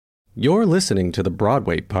You're listening to the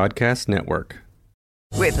Broadway Podcast Network.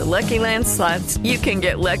 With the Lucky Land Slots, you can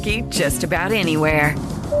get lucky just about anywhere.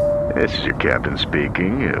 This is your captain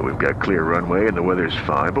speaking. We've got clear runway and the weather's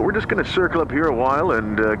fine, but we're just going to circle up here a while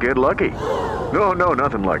and get lucky. No,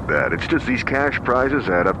 nothing like that. It's just these cash prizes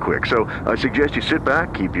add up quick. So I suggest you sit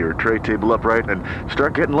back, keep your tray table upright, and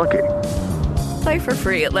start getting lucky. Play for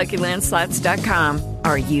free at LuckyLandSlots.com.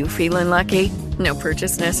 Are you feeling lucky? No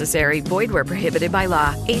purchase necessary. Void where prohibited by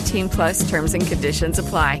law. 18+ terms and conditions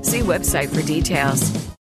apply. See website for details.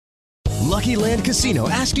 Lucky Land Casino,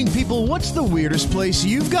 asking people, what's the weirdest place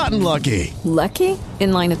you've gotten lucky? Lucky?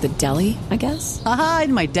 In line at the deli, I guess? Aha,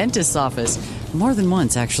 in my dentist's office. More than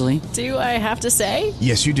once, actually. Do I have to say?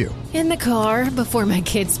 Yes, you do. In the car before my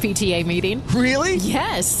kids' PTA meeting. Really?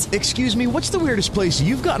 Yes. Excuse me, what's the weirdest place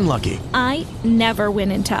you've gotten lucky? I never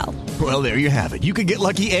win and tell. Well, there you have it. You can get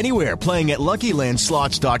lucky anywhere, playing at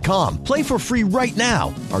LuckyLandSlots.com. Play for free right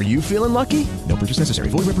now. Are you feeling lucky? No purchase necessary.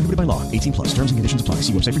 Void where prohibited by law. 18+. Terms and conditions apply.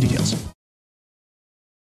 See website for details.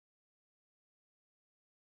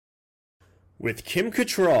 With Kim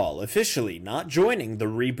Cattrall officially not joining the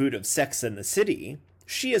reboot of Sex and the City,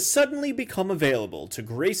 she has suddenly become available to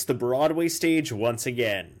grace the Broadway stage once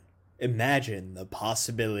again. Imagine the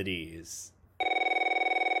possibilities.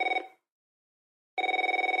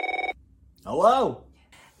 Hello?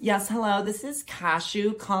 Yes, hello. This is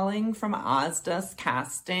Cashew calling from Ozdas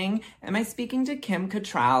Casting. Am I speaking to Kim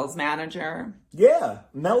Cattrall's manager? Yeah,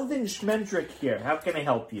 Melvin Schmendrick here. How can I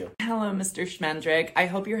help you? Hello, Mr. Schmendrick. I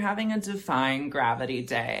hope you're having a defying gravity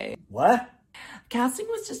day. What? Casting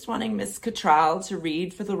was just wanting Miss Cattrall to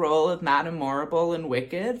read for the role of Madame Morrible in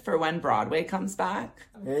Wicked for when Broadway comes back.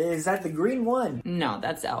 Is that the green one? No,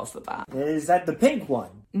 that's Elphaba. Is that the pink one?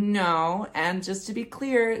 No, and just to be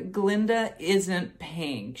clear, Glinda isn't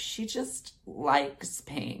pink. She just likes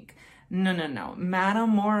pink. No. Madame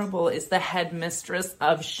Morrible is the headmistress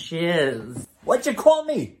of Shiz. What'd you call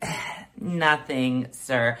me? Nothing,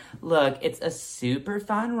 sir. Look, it's a super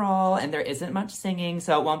fun role, and there isn't much singing,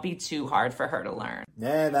 so it won't be too hard for her to learn.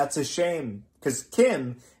 Nah, that's a shame, because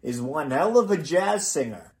Kim is one hell of a jazz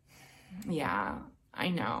singer. Yeah, I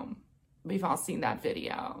know. We've all seen that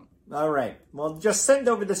video. All right. Well, just send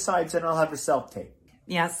over the sides and I'll have her self-tape.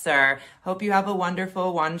 Yes, sir. Hope you have a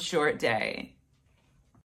wonderful one short day.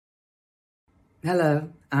 Hello,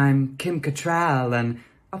 I'm Kim Cattrall, and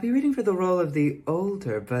I'll be reading for the role of the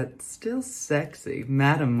older but still sexy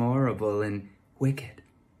Madame Morrible in Wicked.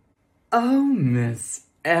 Oh, Miss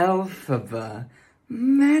Elphaba,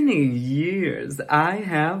 many years I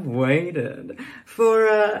have waited for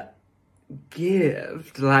a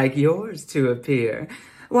gift like yours to appear.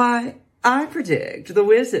 Why, I predict the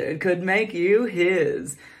wizard could make you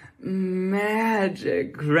his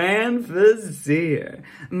magic grand vizier.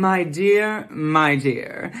 My dear,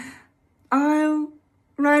 I'll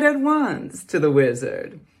write at once to the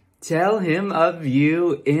wizard. Tell him of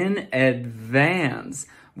you in advance.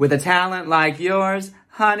 With a talent like yours,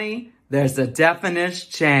 honey, there's a definite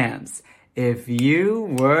chance. If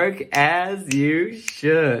you work as you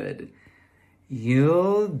should,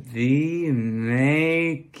 you'll be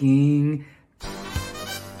making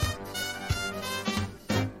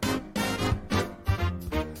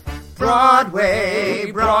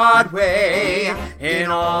Broadway, in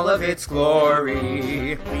all of its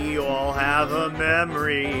glory. We all have a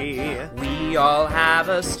memory. We all have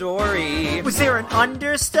a story. Was there an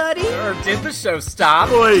understudy? Or did the show stop?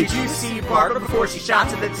 Wait. Did you see Barbara before she shot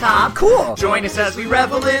to the top? Cool. Join us as we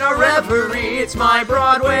revel in our reverie. It's my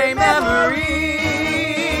Broadway memory.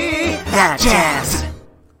 That jazz.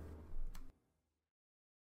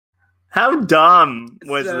 How dumb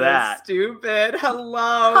was so that? Stupid.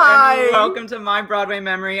 Hello. Hi. And welcome to My Broadway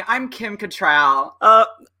Memory. I'm Kim Cattrall.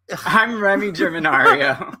 I'm Remy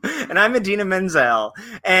Germanario. And I'm Adina Menzel.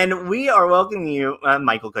 And we are welcoming you,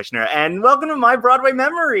 Michael Kushner, and welcome to My Broadway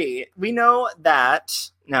Memory. We know that,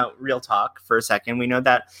 now real talk for a second, we know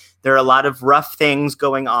that there are a lot of rough things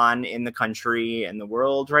going on in the country and the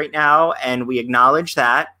world right now, and we acknowledge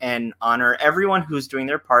that and honor everyone who's doing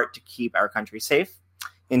their part to keep our country safe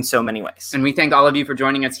in so many ways. And we thank all of you for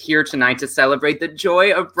joining us here tonight to celebrate the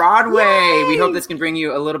joy of Broadway. Yay! We hope this can bring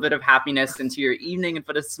you a little bit of happiness into your evening and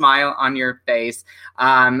put a smile on your face.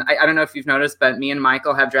 I don't know if you've noticed, but me and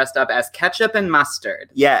Michael have dressed up as ketchup and mustard.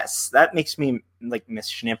 Yes, that makes me like Miss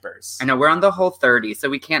Schnippers. I know, we're on the Whole30, so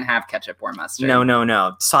we can't have ketchup or mustard.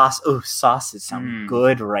 No. Sauces sound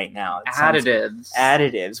good right now.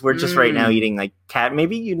 Additives. We're just right now eating like cat.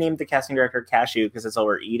 Maybe you named the casting director Cashew because that's all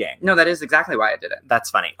we're eating. No, that is exactly why I did it. That's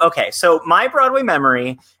funny. Okay, so My Broadway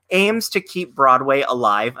Memory aims to keep Broadway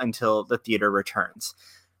alive until the theater returns.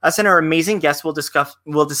 Us and our amazing guests will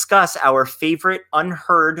discuss our favorite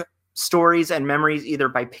unheard stories and memories, either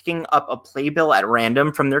by picking up a playbill at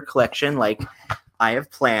random from their collection, like I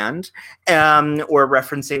have planned, or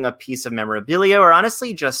referencing a piece of memorabilia, or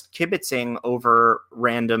honestly just kibitzing over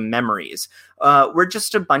random memories. We're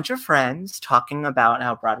just a bunch of friends talking about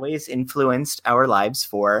how Broadway has influenced our lives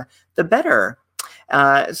for the better.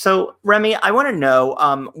 So, Remy, I want to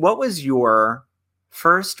know, what was your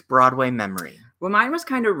first Broadway memory? Well, mine was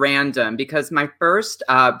kind of random because my first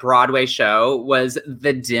Broadway show was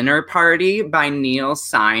The Dinner Party by Neil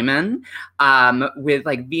Simon, with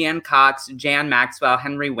like V.N. Cox, Jan Maxwell,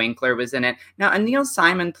 Henry Winkler was in it. Now, a Neil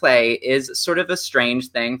Simon play is sort of a strange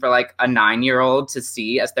thing for like a 9-year-old to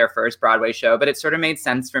see as their first Broadway show, but it sort of made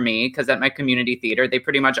sense for me because at my community theater, they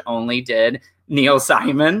pretty much only did Neil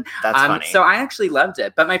Simon. That's funny. So I actually loved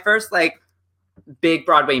it. But my first big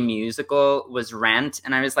Broadway musical was Rent,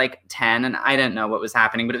 and I was like 10 and I didn't know what was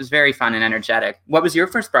happening, but it was very fun and energetic. What was your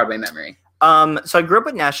first Broadway memory? So I grew up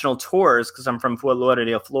with national tours because I'm from Fort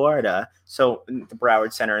Lauderdale, Florida, so the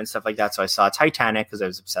Broward Center and stuff like that. So I saw Titanic because I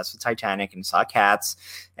was obsessed with Titanic, and saw Cats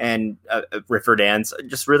and Riverdance,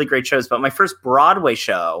 just really great shows. But my first Broadway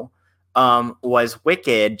show was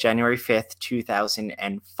Wicked, January 5th,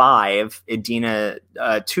 2005. Idina,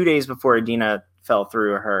 2 days before Idina fell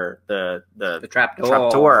through the trap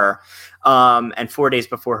door, and 4 days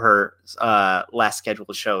before her last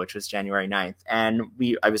scheduled show, which was January 9th. And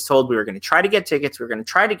I was told we were going to try to get tickets.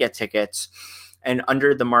 And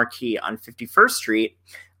under the marquee on 51st Street,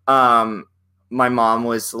 my mom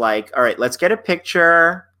was like, all right, let's get a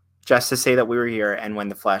picture just to say that we were here. And when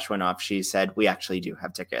the flash went off, she said, we actually do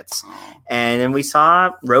have tickets. And then we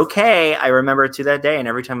saw Row K. I remember to that day. And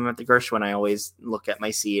every time I'm at the Gershwin, I always look at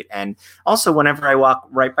my seat. And also whenever I walk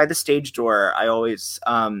right by the stage door, I always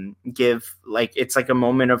give it's like a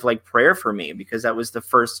moment of like prayer for me, because that was the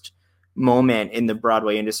first moment in the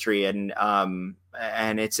Broadway industry. And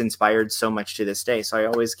it's inspired so much to this day. So I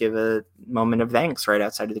always give a moment of thanks right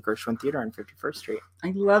outside of the Gershwin Theater on 51st Street.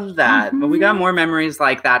 I love that. But we got more memories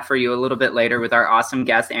like that for you a little bit later with our awesome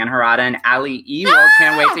guests, Ann Harada and Ali Ewell.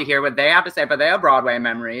 Can't wait to hear what they have to say, but they have Broadway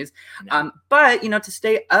memories. But, to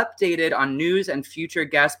stay updated on news and future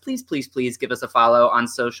guests, please, please, please give us a follow on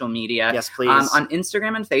social media. Yes, please. On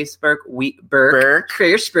Instagram and Facebook,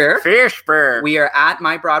 Fierceburg. We are at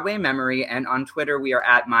My Broadway Memory, and on Twitter, we are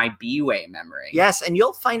at My B-Way Memory. Yes, and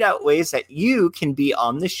you'll find out ways that you can be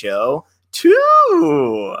on the show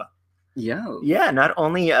too. Yeah, not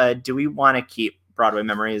only do we want to keep Broadway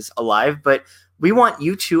memories alive, but we want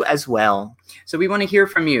you to as well. So we want to hear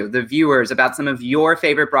from you, the viewers, about some of your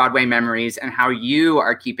favorite Broadway memories and how you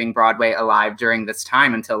are keeping Broadway alive during this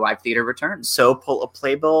time until live theater returns. So pull a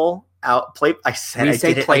playbill out. We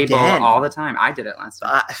say playbill all the time. I did it last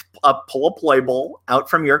time. Pull a playbill out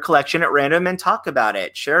from your collection at random and talk about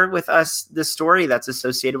it. Share with us the story that's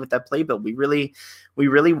associated with that playbill. We really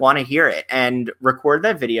want to hear it, and record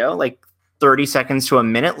that video, like 30 seconds to a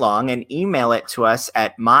minute long, and email it to us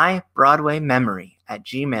at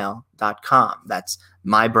mybroadwaymemory@gmail.com. That's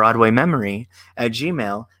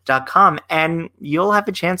mybroadwaymemory@gmail.com. And you'll have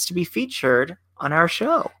a chance to be featured on our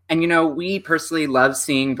show. And, we personally love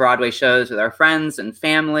seeing Broadway shows with our friends and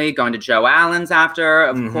family, going to Joe Allen's after,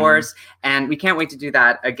 of course. And we can't wait to do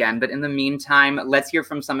that again. But in the meantime, let's hear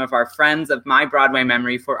from some of our friends of My Broadway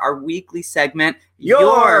Memory for our weekly segment,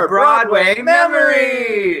 Your Broadway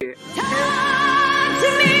Memory!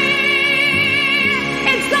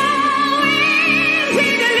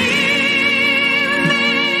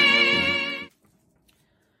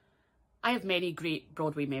 I have many great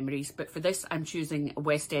Broadway memories, but for this I'm choosing a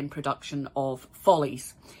West End production of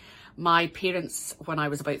Follies. My parents, when I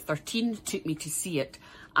was about 13, took me to see it,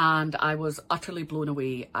 and I was utterly blown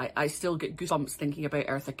away. I still get goosebumps thinking about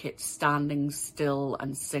Eartha Kitt standing still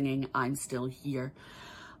and singing I'm Still Here.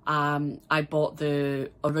 I bought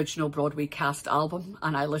the original Broadway cast album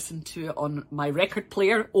and I listened to it on my record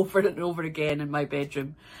player over and over again in my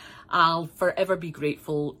bedroom. I'll forever be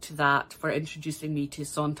grateful to that for introducing me to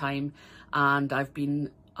Sondheim, and I've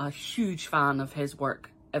been a huge fan of his work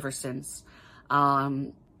ever since.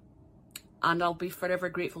 And I'll be forever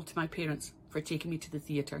grateful to my parents for taking me to the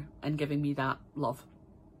theatre and giving me that love.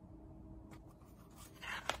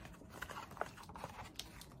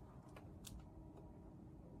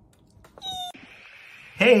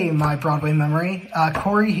 Hey, My Broadway Memory.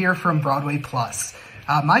 Corey here from Broadway Plus.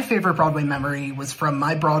 My favorite Broadway memory was from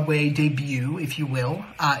my Broadway debut, if you will.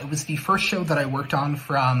 It was the first show that I worked on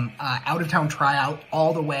from out-of-town tryout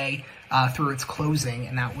all the way through its closing,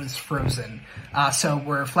 and that was Frozen. So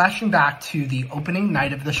we're flashing back to the opening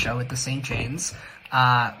night of the show at the St. James.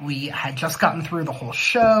 We had just gotten through the whole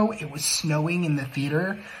show. It was snowing in the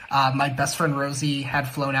theater. My best friend Rosie had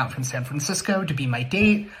flown out from San Francisco to be my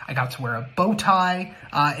date. I got to wear a bow tie,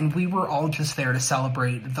 and we were all just there to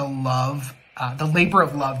celebrate the labor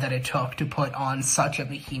of love that it took to put on such a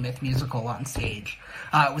behemoth musical on stage.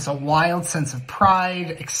 It was a wild sense of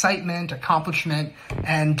pride, excitement, accomplishment,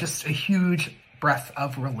 and just a huge breath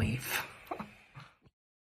of relief.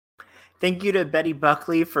 Thank you to Betty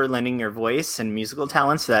Buckley for lending your voice and musical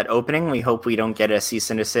talents to that opening. We hope we don't get a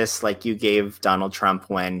cease and desist like you gave Donald Trump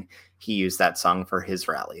when he used that song for his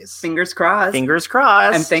rallies. Fingers crossed. Fingers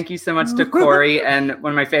crossed. And thank you so much to Corey and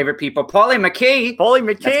one of my favorite people, Polly McKee. Polly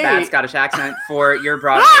McKee. That's bad Scottish accent for your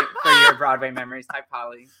Broadway memories. Hi,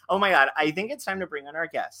 Polly. Oh my God. I think it's time to bring on our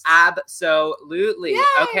guests. Absolutely. Yay!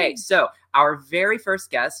 Okay, so our very first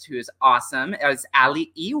guest, who is awesome, is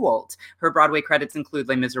Ali Ewoldt. Her Broadway credits include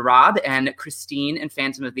Les Miserables and Christine and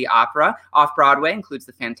Phantom of the Opera. Off-Broadway includes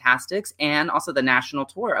The Fantastics and also the national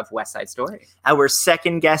tour of West Side Story. Our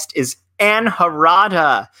second guest is Anne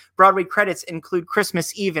Harada. Broadway credits include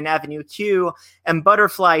Christmas Eve in Avenue Q and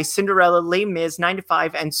Butterfly, Cinderella, Les Mis, 9 to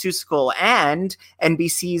 5, and Seussical, and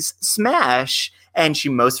NBC's Smash. And she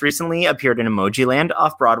most recently appeared in Emojiland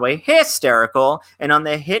off-Broadway, Hysterical, and on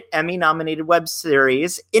the hit Emmy-nominated web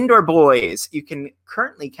series Indoor Boys. You can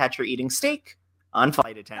currently catch her eating steak on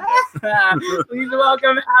Flight Attendant. Please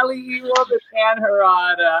welcome Ali Ewoldt and Anne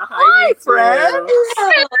Harada. Hi, friends.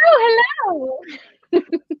 Hello.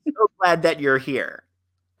 So glad that you're here.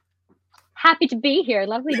 Happy to be here.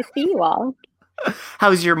 Lovely to see you all.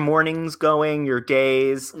 How's your mornings going, your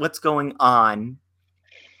days? What's going on?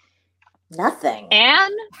 Nothing.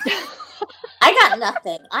 Anne? I got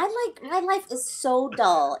nothing. My life is so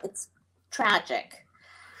dull. It's tragic.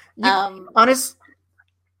 Honest,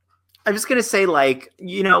 I was gonna say,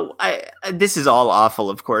 this is all awful,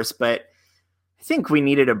 of course, but I think we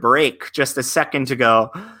needed a break, just a second to go.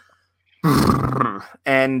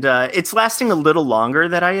 And it's lasting a little longer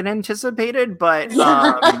than I had anticipated, but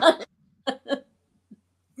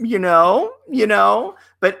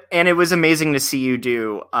and it was amazing to see you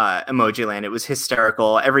do Emojiland. It was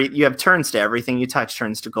hysterical. You have turns to everything you touch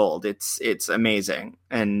turns to gold. It's amazing.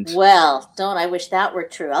 And well, don't I wish that were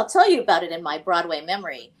true. I'll tell you about it in my Broadway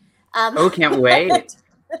memory. Can't wait.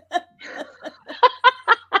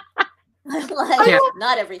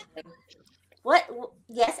 Not everything. What?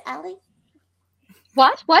 Yes, Ali?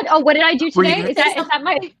 What? Oh, what did I do today? Is that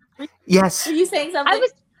my... Yes. Are you saying something?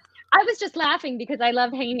 I was just laughing because I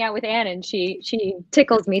love hanging out with Anne, and she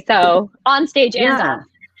tickles me so on stage and off.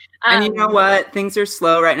 And you know what? Things are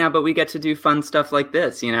slow right now, but we get to do fun stuff like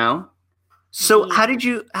this, you know? So how did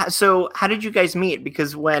you guys meet?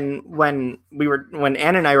 Because when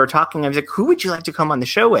Anne and I were talking, I was like, who would you like to come on the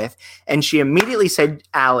show with? And she immediately said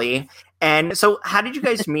Ali. And so how did you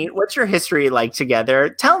guys meet? What's your history like together?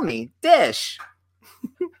 Tell me, Dish.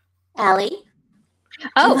 Ali?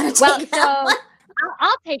 Oh, well, so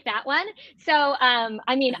I'll take that one. So,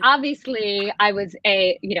 obviously I was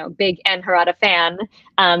a, big Anne Harada fan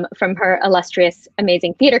from her illustrious,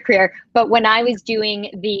 amazing theater career. But when I was doing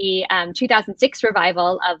the 2006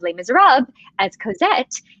 revival of Les Miserables as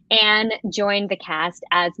Cosette, Anne joined the cast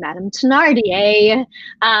as Madame Thénardier.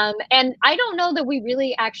 And I don't know that we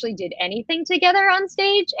really actually did anything together on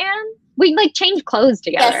stage, Anne. We changed clothes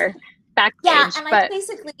together backstage. Yeah, and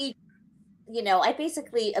I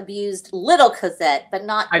basically abused little Cosette, but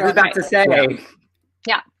not. I was about to say.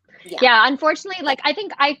 Yeah. Unfortunately, I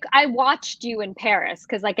think I watched you in Paris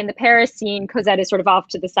because, in the Paris scene, Cosette is sort of off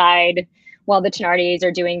to the side while the Thénardiers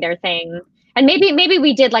are doing their thing, and maybe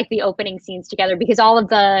we did the opening scenes together because all of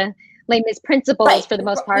the Les Mis principals, for the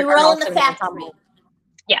most part, we were all in the factory.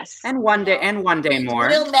 Yes, and one day more.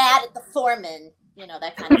 Real mad at the foreman,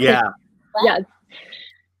 that kind of thing. Yeah.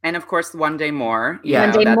 And of course, One Day More. Yeah,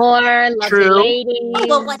 One Day More, Lovely Ladies.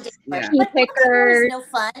 Oh, One Day More. But Pickers. It was no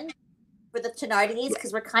fun for the Thénardiers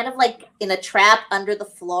because we're kind of in a trap under the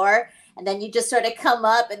floor, and then you just sort of come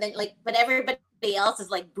up, and then but everybody else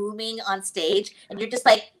is booming on stage, and you're just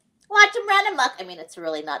watch them run amok. I mean, it's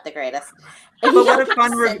really not the greatest. But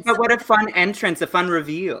what a fun entrance, a fun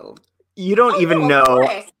reveal. You don't even know.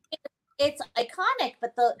 It's iconic,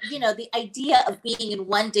 but the idea of being in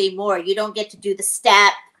One Day More, you don't get to do the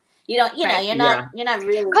step. You don't, you're not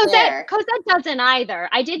really there. Cosette doesn't either.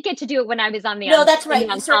 I did get to do it when I was on the that's right.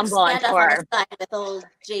 You sort of stand up on the side with old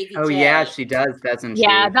JVJ. Oh yeah, she does, doesn't she?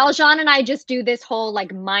 Yeah, Valjean and I just do this whole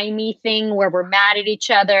mimey thing where we're mad at each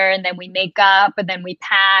other and then we make up and then we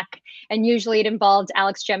pack. And usually it involved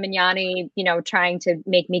Alex Gemignani, trying to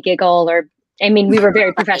make me giggle we were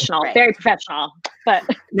very professional, very professional. But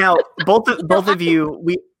now both of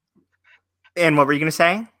you, And what were you going to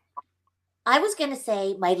say? I was going to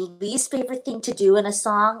say my least favorite thing to do in a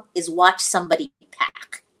song is watch somebody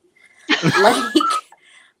pack. Like,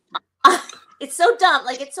 it's so dumb.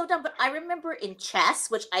 Like, it's so dumb. But I remember in chess,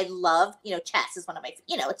 which I love, chess is one of my,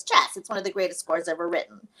 it's chess. It's one of the greatest scores ever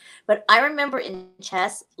written. But I remember in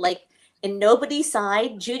chess, like, in Nobody's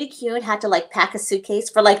Side, Judy Kuhn had to, like, pack a suitcase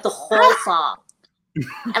for, like, the whole song.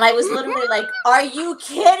 And I was literally like, are you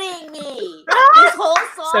kidding me? This whole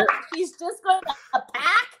song, she's just going to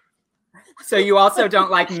pack? So you also don't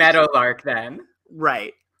like Meadowlark then?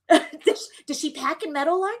 Right. Does she pack in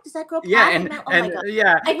Meadowlark? Does that girl pack in Meadowlark? Oh my God.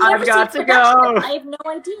 Yeah, I've got to go. I have no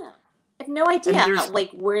idea.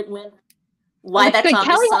 Why that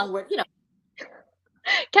song,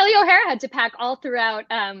 Kelly O'Hara had to pack all throughout,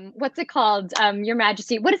 what's it called? Your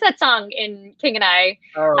Majesty. What is that song in King and I?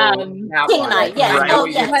 King and I, yes. Right. Oh,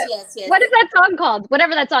 yes. What is that song called?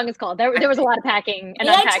 Whatever that song is called. There was a lot of packing and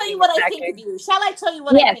unpacking. May I tell you what I think of you? Shall I tell you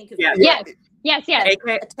what I think of you? Yes.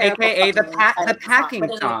 AKA the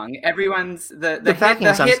packing song. Everyone's the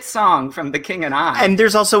hit song from The King and I. And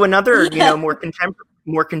there's also another,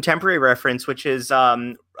 more contemporary reference, which is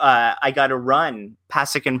I Gotta Run,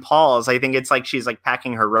 Pasek and Paul's. I think it's like she's like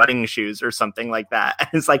packing her running shoes or something like that. And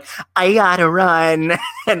it's like, I gotta run.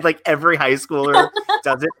 And like every high schooler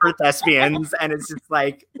does it for thespians. And it's just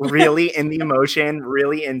like really in the emotion,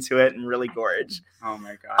 really into it, and really gorge. Oh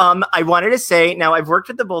my God. I wanted to say, now I've worked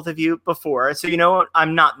with the both of you before, so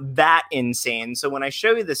I'm not that insane. So when I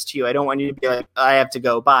show you this to you, I don't want you to be like, I have to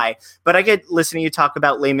go by. But I could listen to you talk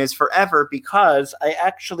about Les Mis forever because I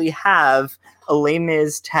actually have a Les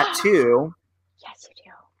Mis tattoo. Yes, you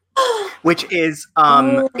do. Which is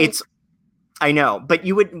it's I know, but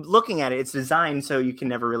looking at it, it's designed so you can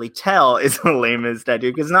never really tell it's a Les Mis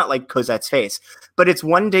tattoo because it's not like Cosette's face, but it's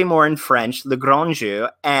One Day More in French, Le Grand Jeu,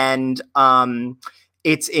 and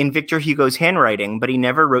it's in Victor Hugo's handwriting, but he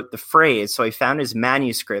never wrote the phrase, so I found his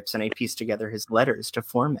manuscripts and I pieced together his letters to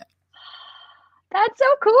form it. That's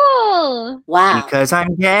so cool. Wow. Because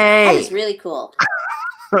I'm gay. That is really cool.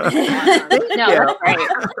 Right.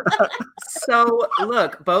 So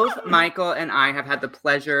look, both Michael and I have had the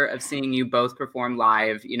pleasure of seeing you both perform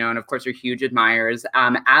live, and of course you're huge admirers.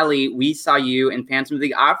 Allie, we saw you in Phantom of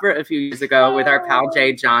the Opera a few years ago with our pal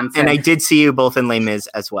Jay Johnson. And I did see you both in Les Mis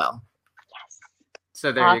as well. Yes.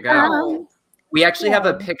 So there you go. We actually have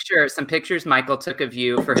some pictures Michael took of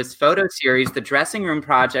you for his photo series, The Dressing Room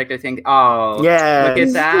Project, I think. Oh, yeah. Look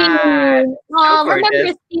at that. Oh,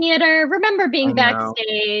 remember theater. Remember being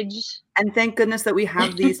backstage. And thank goodness that we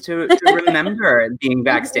have these to remember being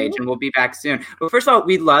backstage, and we'll be back soon. But first of all,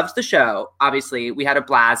 we loved the show. Obviously, we had a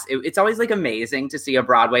blast. It's always like amazing to see a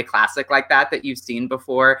Broadway classic like that you've seen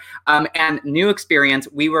before. And new experience.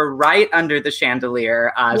 We were right under the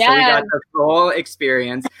chandelier, so we got the full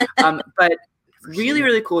experience. But really,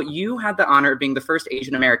 really cool. You had the honor of being the first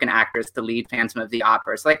Asian American actress to lead Phantom of the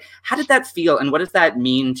Opera. So, how did that feel, and what does that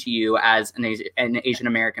mean to you as an Asian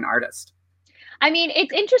American artist? I mean,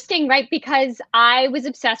 it's interesting, right? Because I was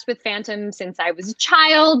obsessed with Phantom since I was a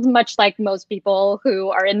child, much like most people who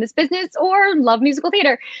are in this business or love musical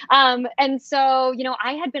theater. And so,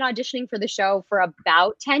 I had been auditioning for the show for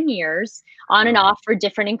about 10 years, on and off, for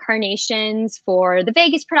different incarnations, for the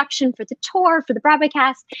Vegas production, for the tour, for the Broadway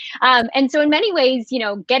cast. And so in many ways,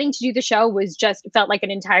 getting to do the show felt like an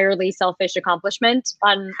entirely selfish accomplishment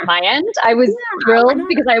on my end. I was thrilled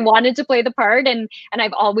because I wanted to play the part, and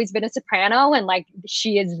I've always been a soprano, and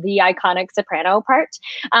she is the iconic soprano part.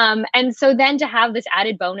 And so then to have this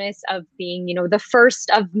added bonus of being, the first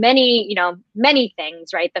of many, many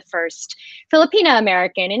things, right? The first Filipina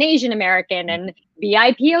American and Asian American and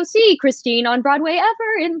BIPOC Christine on Broadway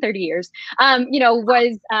ever in 30 years,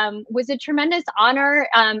 was a tremendous honor.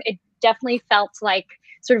 It definitely felt like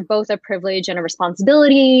sort of both a privilege and a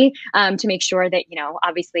responsibility to make sure that,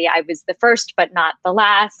 obviously I was the first, but not the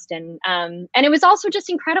last. And it was also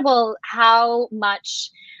just incredible how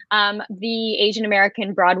much the Asian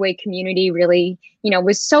American Broadway community really,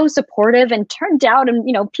 was so supportive and turned out. And,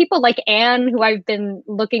 people like Anne, who I've been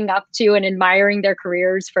looking up to and admiring their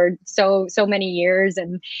careers for so many years,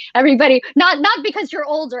 and everybody, not because you're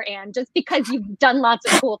older, Anne, just because you've done lots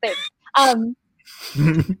of cool things. but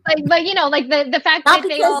the fact that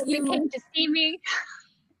they all came to see me.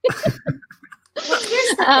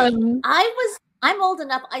 I'm old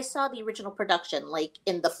enough. I saw the original production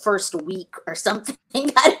in the first week or something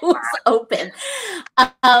that it was open,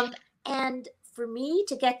 and for me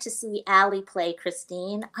to get to see Allie play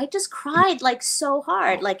Christine, I just cried so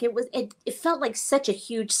hard. It felt like such a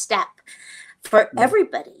huge step for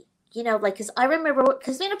everybody. Because I remember,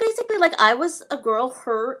 basically I was a girl,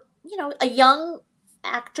 a young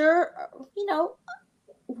actor, you know,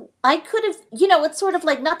 I could have, you know, it's sort of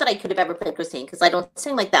like, not that I could have ever played Christine because I don't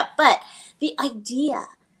sing like that, but the idea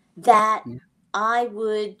that I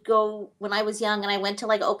would go when I was young and I went to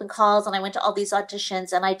like open calls and I went to all these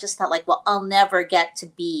auditions and I just thought like, well, I'll never get to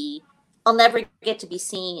be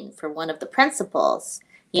seen for one of the principals.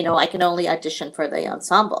 You know, I can only audition for the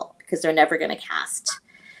ensemble because they're never going to cast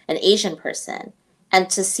an Asian person. And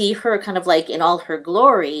to see her kind of like in all her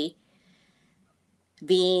glory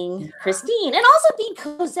being Christine and also being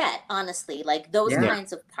Cosette, honestly, like those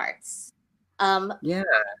kinds of parts.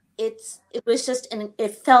 It was just, and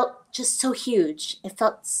it felt just so huge. It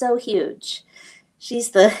felt so huge.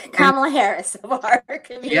 She's the Kamala Harris of our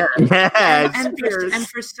community. And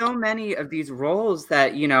for so many of these roles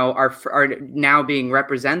that, you know, are now being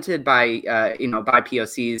represented by you know, by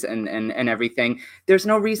POCs and everything, there's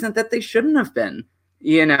no reason that they shouldn't have been,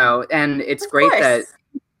 you know. And it's great that,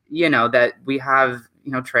 you know, that we have,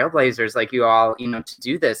 you know, trailblazers like you all, you know, to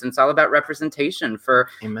do this. And it's all about representation for,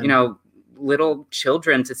 you know, little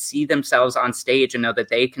children to see themselves on stage and know that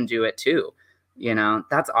they can do it too. You know,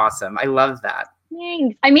 that's awesome. I love that.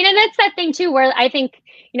 Thanks. I mean, and that's that thing too, where I think,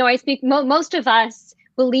 you know, I speak, most of us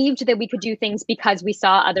believed that we could do things because we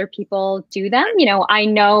saw other people do them. You know, I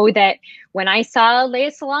know that when I saw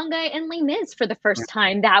Lea Salonga in Les Mis for the first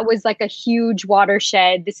time, that was like a huge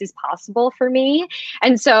watershed. This is possible for me.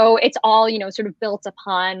 And so it's all, you know, sort of built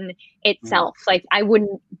upon itself. Like I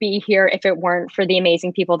wouldn't be here if it weren't for the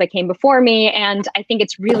amazing people that came before me. And I think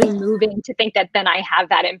it's really moving to think that then I have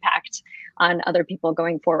that impact on other people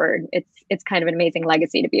going forward. It's kind of an amazing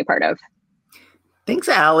legacy to be a part of. Thanks,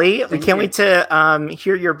 Allie. We can't wait to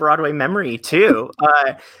hear your Broadway memory too.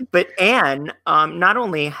 But Anne, not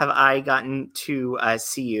only have I gotten to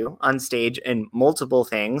see you on stage in multiple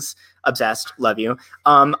things, obsessed, love you.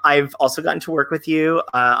 I've also gotten to work with you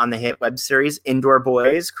on the hit web series Indoor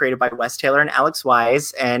Boys, created by Wes Taylor and Alex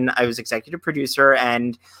Wise, and I was executive producer.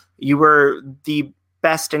 And you were the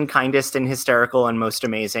best and kindest and hysterical and most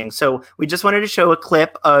amazing. So we just wanted to show a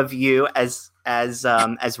clip of you as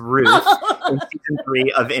Ruth in season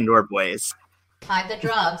 3 of Indoor Boys. Hide the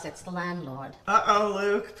drugs, it's the landlord. Uh-oh,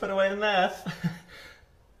 Luke, put away the meth.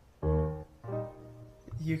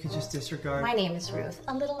 You could just disregard. My name is Ruth.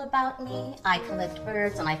 A little about me. I collect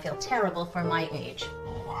birds and I feel terrible for my age.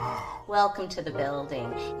 Wow. Welcome to the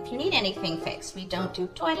building. If you need anything fixed, we don't do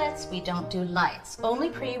toilets, we don't do lights. Only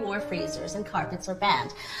pre-war freezers and carpets are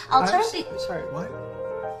banned. Sorry, what?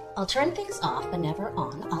 I'll turn things off but never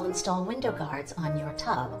on. I'll install window guards on your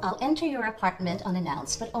tub. I'll enter your apartment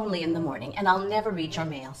unannounced, but only in the morning. And I'll never read your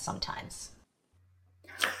mail sometimes.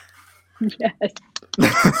 Yes.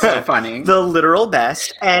 So funny. The literal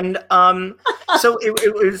best. And so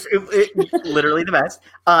it was literally the best.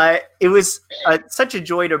 It was such a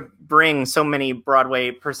joy to bring so many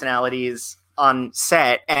Broadway personalities on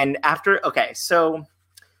set. And so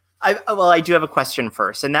I do have a question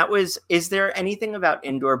first. And that was, is there anything about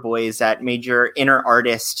Indoor Boys that made your inner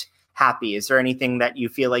artist happy? Is there anything that you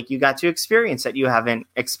feel like you got to experience that you haven't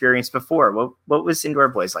experienced before? What was Indoor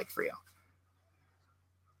Boys like for you?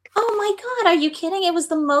 Oh my God, are you kidding? It was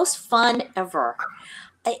the most fun ever.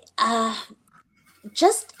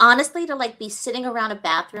 Just honestly to like be sitting around a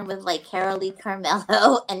bathroom with like Carolee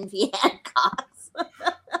Carmello and Vianne Cox.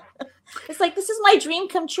 It's like, this is my dream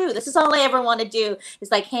come true. This is all I ever want to do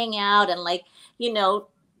is like hang out and like, you know,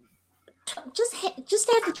 just have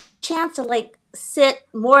the chance to like sit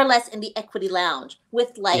more or less in the Equity Lounge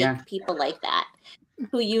with like people like that.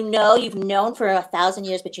 Who you've known for 1,000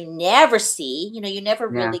 years, but you never see, you know, you never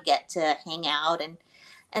really get to hang out.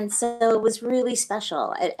 And so it was really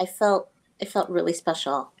special. I felt really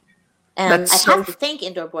special. And I have to thank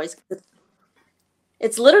Indoor Boys.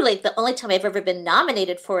 It's literally the only time I've ever been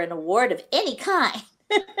nominated for an award of any kind.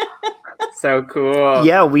 So cool.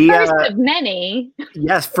 Yeah, first of many.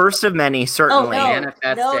 Yes, first of many, certainly.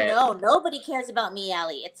 No, nobody cares about me,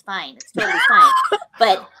 Allie. It's fine. It's totally fine.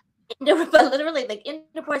 But literally, like,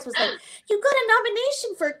 Indoor Boys was like, you got a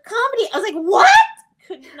nomination for comedy. I was like, what?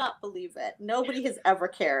 Could not believe it. Nobody has ever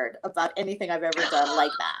cared about anything I've ever done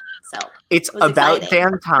like that. So it's about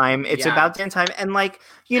damn time. It's about damn time. And like,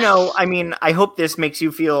 you know, I mean, I hope this makes you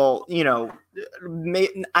feel, you know,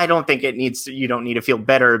 I don't think you don't need to feel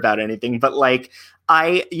better about anything, but like,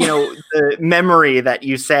 the memory that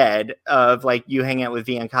you said of like you hang out with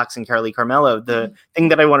Vianne Cox and Carolee Carmello, the thing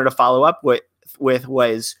that I wanted to follow up with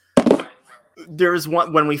was, there was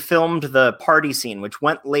one when we filmed the party scene, which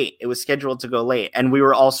went late. It was scheduled to go late, and we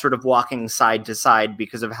were all sort of walking side to side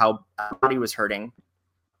because of how body was hurting.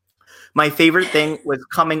 My favorite thing was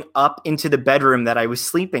coming up into the bedroom that I was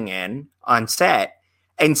sleeping in on set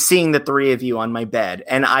and seeing the three of you on my bed.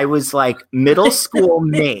 And I was like, middle school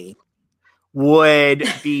me would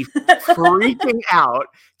be freaking out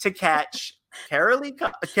to catch Carolee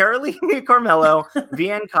Carmello,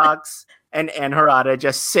 Vianne Cox, and Ann Harada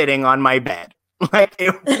just sitting on my bed. Like,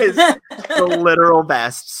 it was the literal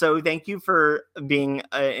best. So thank you for being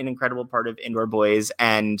an incredible part of Indoor Boys,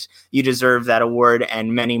 and you deserve that award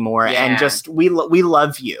and many more. Yeah. And just we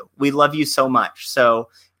love you. We love you so much. So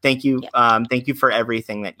thank you. Thank you for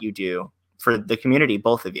everything that you do for the community,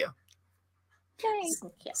 both of you.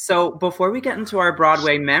 So before we get into our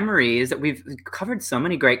Broadway memories, we've covered so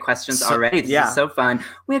many great questions already. This is so fun.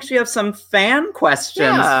 We actually have some fan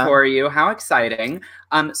questions for you. How exciting.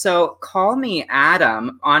 So Call Me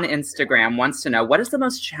Adam on Instagram wants to know, what is the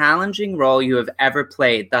most challenging role you have ever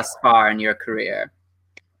played thus far in your career?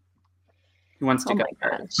 Who wants to go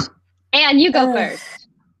first? And you go first.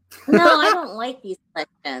 No, I don't like these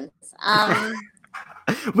questions.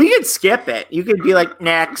 We could skip it. You could be like,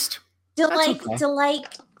 next. Do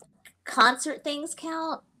concert things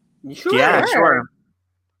count? Sure. Yeah, sure.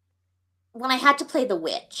 When I had to play the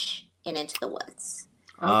witch in Into the Woods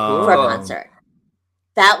Oh. for a concert,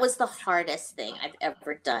 that was the hardest thing I've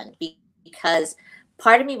ever done, because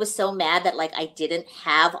part of me was so mad that like I didn't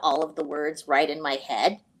have all of the words right in my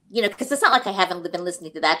head, you know, because it's not like I haven't been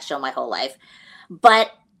listening to that show my whole life,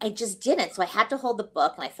 but I just didn't. So I had to hold the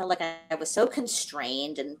book, and I felt like I was so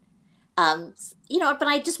constrained, and you know, but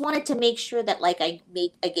I just wanted to make sure that like I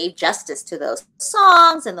gave justice to those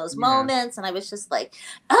songs and those moments. And I was just like,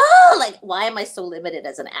 oh, like, why am I so limited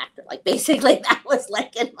as an actor? Like, basically that was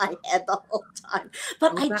like in my head the whole time.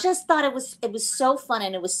 But I just thought it was so fun,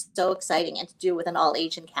 and it was so exciting, and to do with an all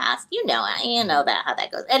Asian cast, you know that how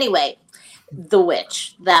that goes. Anyway, The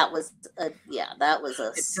Witch, that was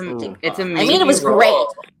it's I mean, it was great.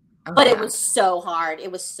 But it was so hard.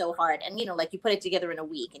 It was so hard. And, you know, like you put it together in a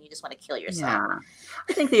week and you just want to kill yourself. Yeah.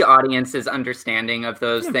 I think the audience is understanding of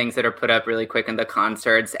those things that are put up really quick in the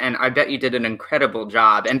concerts. And I bet you did an incredible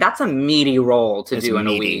job. And that's a meaty role to do in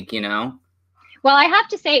a week, you know? Well, I have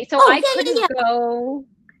to say, I couldn't go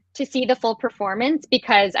to see the full performance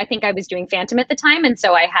because I think I was doing Phantom at the time. And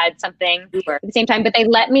so I had something at the same time. But they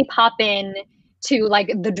let me pop in to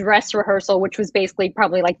like the dress rehearsal, which was basically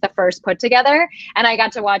probably like the first put together. And I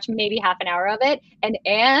got to watch maybe half an hour of it. And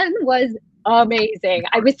Anne was amazing.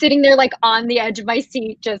 I was sitting there like on the edge of my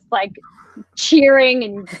seat, just like cheering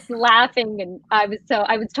and laughing. And I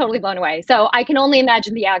was totally blown away. So I can only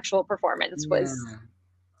imagine the actual performance was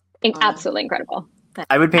absolutely incredible.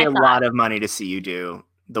 I would pay a lot of money to see you do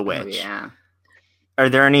The Witch. Oh, yeah. Are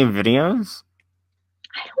there any videos?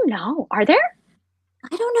 I don't know. Are there?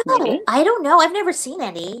 I don't know. Maybe. I don't know. I've never seen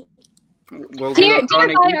any. We'll dear go on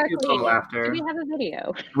a God, YouTube poll after. Do we have a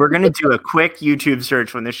video? We're going to do a quick YouTube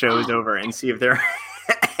search when the show is over and see if there are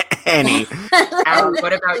any.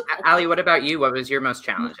 Allie, what about you? What was your most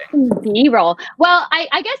challenging? B-roll. Well,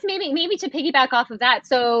 I guess maybe to piggyback off of that.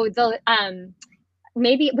 So the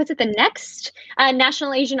maybe was it the next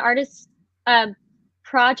National Asian Artists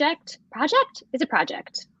Project? Is it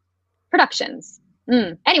Project? Productions.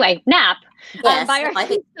 Anyway, NAP by our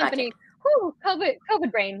company.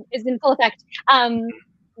 COVID brain is in full effect.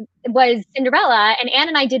 Was Cinderella, and Anne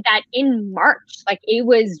and I did that in March. Like it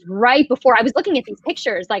was right before I was looking at these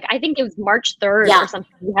pictures. Like I think it was March 3rd or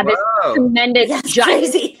something. We had this tremendous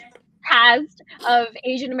giant cast of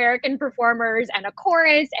Asian American performers and a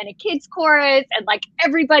chorus and a kids chorus and like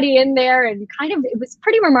everybody in there, and kind of it was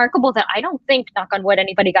pretty remarkable that I don't think, knock on wood,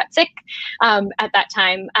 anybody got sick at that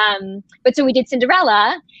time. But so we did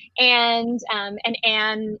Cinderella, and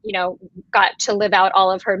Anne, you know, got to live out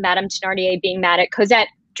all of her Madame Thénardier being mad at Cosette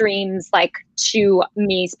dreams, like to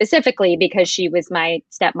me specifically because she was my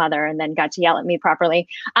stepmother and then got to yell at me properly.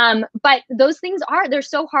 But those things they're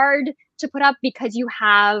so hard to put up because you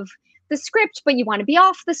have the script, but you want to be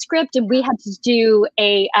off the script. And we had to do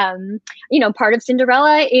a, part of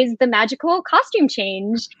Cinderella is the magical costume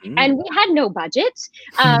change. And we had no budget.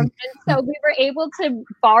 And so we were able to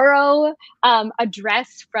borrow a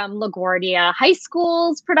dress from LaGuardia High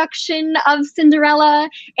School's production of Cinderella.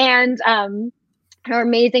 And her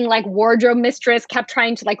amazing like wardrobe mistress kept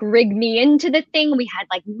trying to like rig me into the thing. We had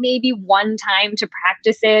like maybe one time to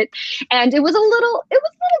practice it, and it was a little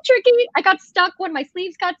tricky. I got stuck when my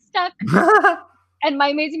sleeves got stuck. And my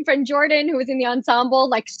amazing friend Jordan, who was in the ensemble,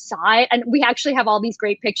 like saw it. And we actually have all these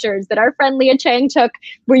great pictures that our friend Leah Chang took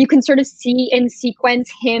where you can sort of see in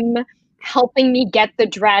sequence him helping me get the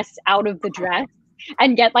dress out of the dress.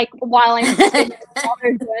 And get like while I'm sitting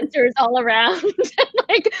other dancers all around, and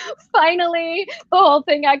like finally the whole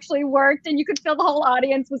thing actually worked, and you could feel the whole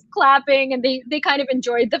audience was clapping, and they kind of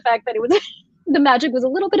enjoyed the fact that it was The magic was a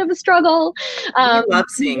little bit of a struggle. We love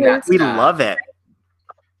seeing that. We love it.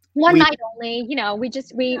 One night only, we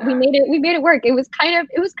made it work. It was kind of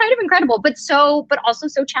incredible, but also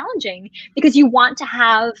so challenging because you want to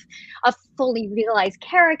have a fully realized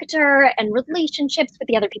character and relationships with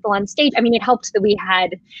the other people on stage. I mean, it helped that we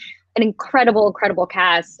had an incredible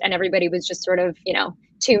cast and everybody was just sort of,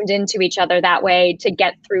 tuned into each other that way to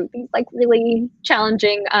get through these like really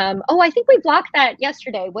challenging. I think we blocked that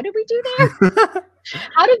yesterday. What did we do there?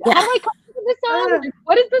 How do I come to this song?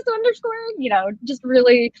 What is this underscoring? Just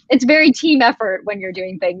really, it's very team effort when you're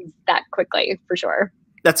doing things that quickly, for sure.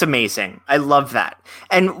 That's amazing. I love that.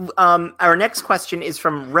 And our next question is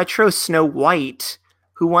from Retro Snow White,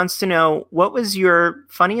 who wants to know, what was your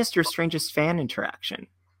funniest or strangest fan interaction?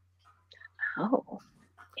 Oh,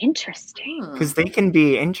 interesting. Because they can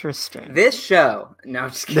be interesting. This show. No,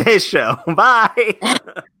 just kidding. This show. Bye.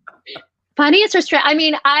 Funniest or strange? I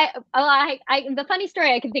mean, the funny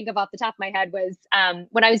story I can think of off the top of my head was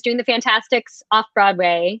when I was doing the Fantastics off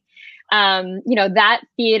Broadway. That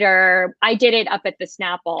theater, I did it up at the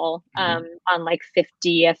Snapple on like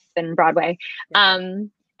 50th and Broadway.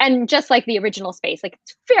 And just like the original space, like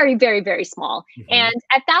it's very, very, very small. And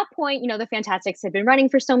at that point, the Fantastics had been running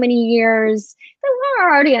for so many years. Our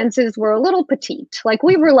audiences were a little petite. Like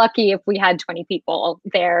we were lucky if we had 20 people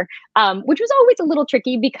there, which was always a little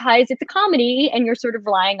tricky because it's a comedy and you're sort of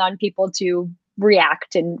relying on people to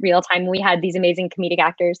react in real time. We had these amazing comedic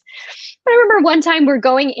actors. But I remember one time we're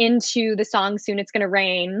going into the song Soon It's Gonna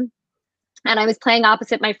Rain. And I was playing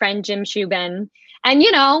opposite my friend Jim Shubin. And,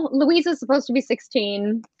 Louisa's supposed to be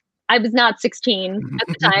 16. I was not 16 at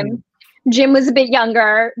the time. Jim was a bit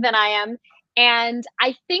younger than I am. And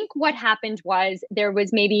I think what happened was there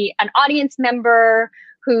was maybe an audience member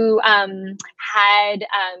who had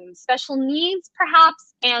special needs,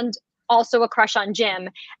 perhaps, and also a crush on Jim.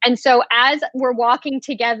 And so as we're walking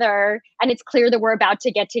together, and it's clear that we're about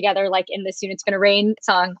to get together, like in the Soon It's Gonna Rain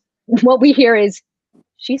song, what we hear is,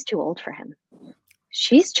 she's too old for him.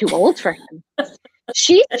 She's too old for him.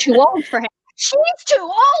 She's too old for him. She's too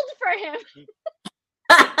old for him. Jim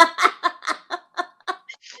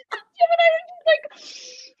and I were just like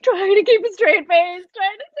trying to keep a straight face,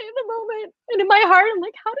 trying to save the moment. And in my heart, I'm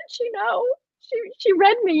like, how did she know? She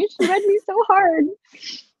read me. She read me so hard.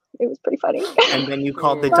 It was pretty funny. And then you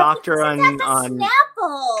called the doctor on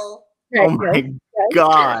Snapple. Oh my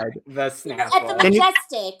God. The Snapple. At the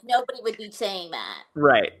Majestic, nobody would be saying that.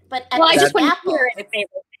 Right. But at I the just wouldn't Snapple, hear it if they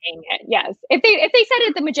were saying it. Yes. If they said it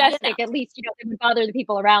at the Majestic, at least, they would bother the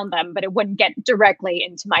people around them, but it wouldn't get directly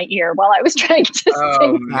into my ear while I was trying to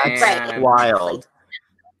sing. That's wild.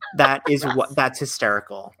 That's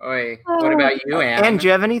hysterical. Oi. What about you, Anne? Anne, do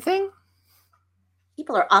you have anything?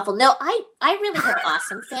 people are awful. No, I really have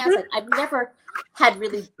awesome fans. Like, I've never had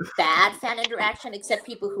really bad fan interaction, except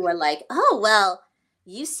people who are like, oh, well,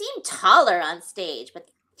 you seem taller on stage. But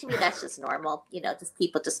to me, that's just normal. You know, just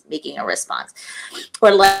people just making a response.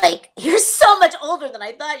 Or like, you're so much older than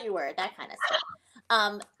I thought you were. That kind of stuff.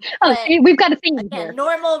 We've got a thing here.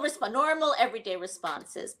 Normal everyday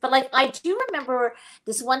responses. But like, I do remember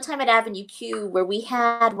this one time at Avenue Q where we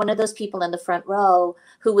had one of those people in the front row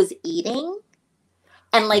who was eating,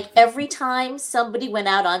 and like every time somebody went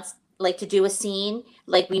out on like to do a scene,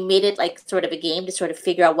 like we made it like sort of a game to sort of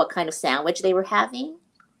figure out what kind of sandwich they were having.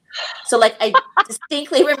 So like I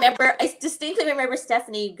distinctly remember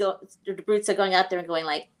Stephanie Bruzza going out there and going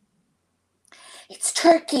like, it's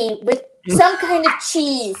turkey with some kind of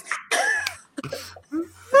cheese.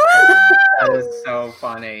 That is so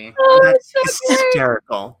funny. That's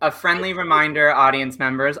hysterical. A friendly reminder, audience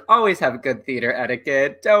members, always have good theater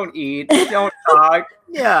etiquette. Don't eat, don't talk.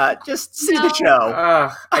 Yeah, just see the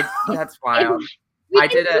show. That's wild. I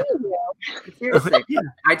did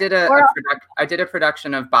a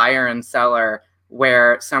production of Buyer and Seller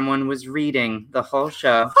where someone was reading the whole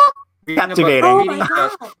show.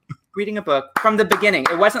 Reading a book from the beginning.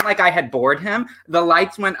 It wasn't like I had bored him. The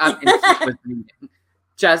lights went up and he was reading.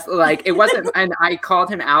 Just like it wasn't, and I called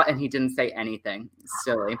him out and he didn't say anything.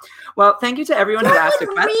 Silly. Well, thank you to everyone who asked a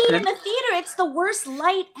question. Read in the theater, it's the worst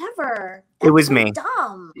light ever. It was me.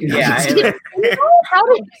 Dumb. Yeah, it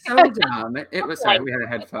was so dumb. It was sorry, we had a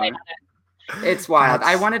headphone. It's wild.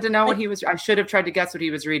 I wanted to know what he was. I should have tried to guess what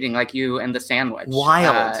he was reading, like you and the sandwich.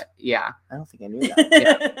 Wild. Yeah. I don't think I knew that.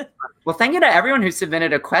 Yeah. Well, thank you to everyone who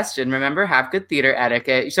submitted a question. Remember, have good theater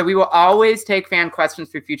etiquette. So we will always take fan questions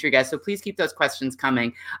for future guests. So please keep those questions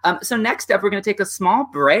coming. So next up, we're going to take a small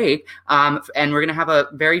break, and we're going to have a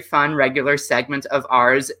very fun regular segment of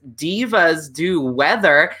ours, Divas Do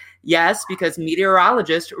Weather. Yes, because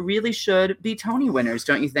meteorologists really should be Tony winners,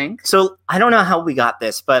 don't you think? So I don't know how we got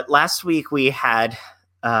this, but last week we had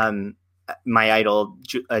my idol,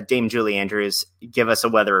 Dame Julie Andrews, give us a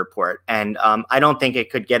weather report. And I don't think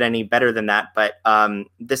it could get any better than that. But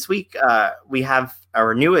this week we have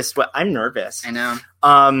our newest, I'm nervous. I know.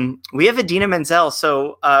 We have Idina Menzel.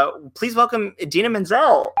 So please welcome Idina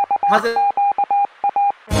Menzel. How's it?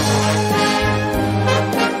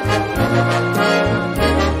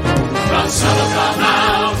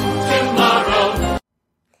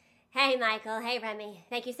 Hey, Michael. Hey, Remy.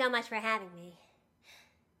 Thank you so much for having me.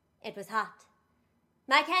 It was hot.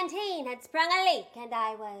 My canteen had sprung a leak and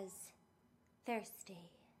I was thirsty.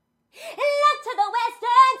 Look to the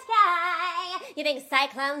western sky. You think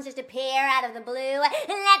cyclones just appear out of the blue? Let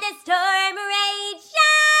the storm rage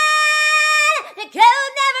on. The cold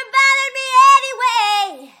never bothered me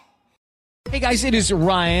anyway. Hey guys, it is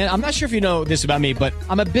Ryan. I'm not sure if you know this about me, but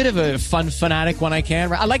I'm a bit of a fun fanatic when I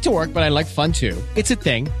can. I like to work, but I like fun too. It's a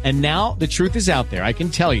thing. And now the truth is out there. I can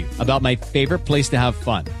tell you about my favorite place to have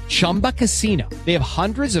fun. Chumba Casino. They have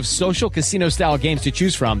hundreds of social casino style games to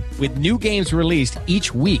choose from with new games released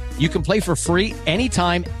each week. You can play for free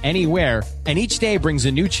anytime, anywhere. And each day brings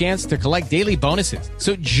a new chance to collect daily bonuses.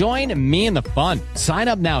 So join me in the fun. Sign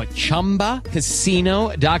up now at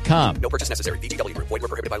ChumbaCasino.com. No purchase necessary. VGW. Void where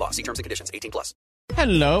prohibited by law. See terms and conditions. 18+.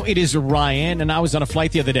 Hello, it is Ryan, and I was on a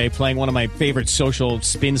flight the other day playing one of my favorite social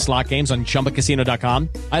spin slot games on ChumbaCasino.com.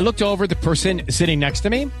 I looked over at the person sitting next to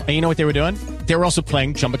me, and you know what they were doing? They were also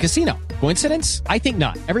playing Chumba Casino. Coincidence? I think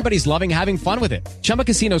not. Everybody's loving having fun with it. Chumba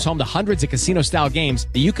Casino is home to hundreds of casino-style games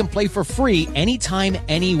that you can play for free anytime,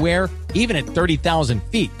 anywhere, even at 30,000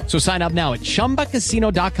 feet. So sign up now at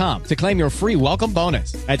ChumbaCasino.com to claim your free welcome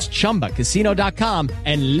bonus. That's ChumbaCasino.com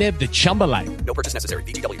and live the Chumba life. No purchase necessary.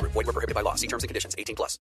 VGW. Void where prohibited by law. See terms and conditions.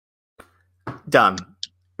 18+. Dumb.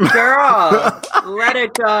 Girl, let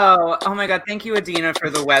it go. Oh my God. Thank you, Idina, for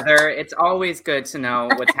the weather. It's always good to know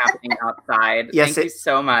what's happening outside. Yes, Thank you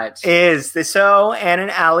so much. So Ann and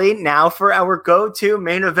Allie, now for our go-to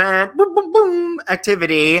main event boom, boom, boom,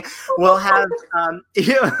 activity. We'll have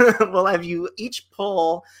we'll have you each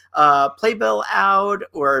pull playbill out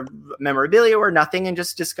or memorabilia or nothing and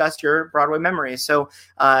just discuss your Broadway memories. So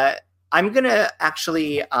I'm going to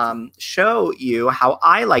actually show you how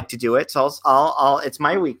I like to do it. So I'll it's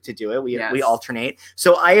my week to do it. We alternate.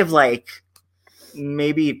 So I have like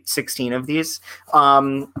maybe 16 of these.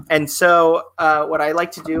 And so what I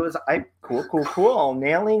like to do is cool.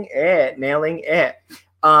 Nailing it.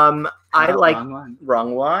 Wrong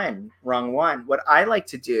one. What I like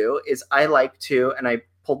to do is and I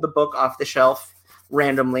pulled the book off the shelf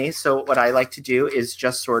randomly. So what I like to do is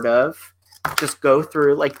just sort of just go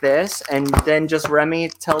through like this, and then just Remy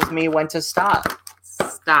tells me when to stop.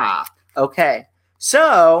 Stop. Okay.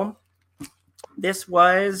 So this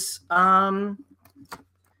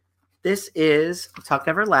is Tuck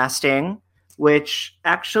Everlasting, which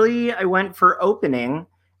actually I went for opening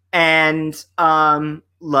and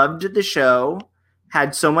loved the show,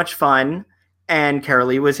 had so much fun, and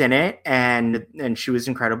Carolee was in it, and she was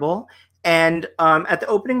incredible. And at the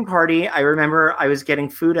opening party, I remember I was getting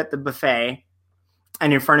food at the buffet,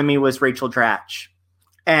 and in front of me was Rachel Dratch.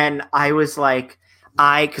 And I was like,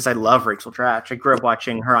 because I love Rachel Dratch. I grew up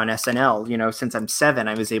watching her on SNL. You know, since I'm 7,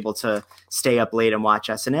 I was able to stay up late and watch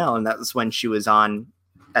SNL. And that was when she was on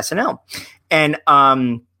SNL. And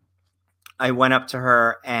I went up to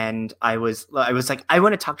her and I was like, I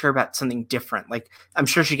want to talk to her about something different. Like, I'm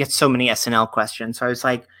sure she gets so many SNL questions. So I was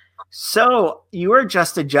like, so you were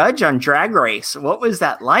just a judge on Drag Race. What was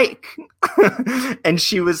that like? And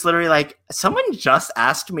she was literally like, someone just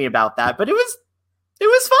asked me about that, but it was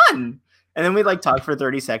fun. And then we like talked for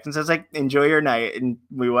 30 seconds. I was like, enjoy your night. And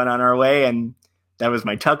we went on our way. And that was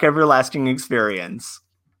my Tuck Everlasting experience.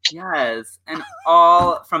 Yes. And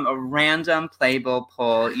all from a random playbill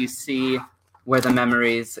pull, you see where the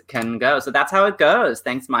memories can go. So that's how it goes.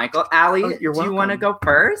 Thanks, Michael. Allie, do you want to go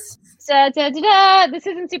first? This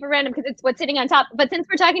isn't super random because it's what's sitting on top. But since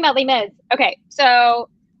we're talking about Les Mis, okay, so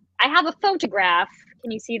I have a photograph.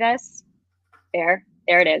 Can you see this? There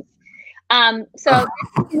it is. So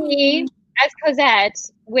this is me as Cosette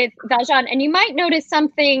with Valjean, and you might notice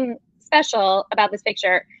something special about this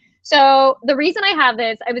picture. So the reason I have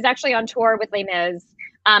this, I was actually on tour with Les Mis,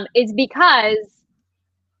 is because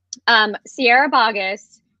Sierra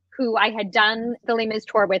Boggess, who I had done the Les Mis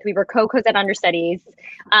tour with, we were co-Cosette understudies,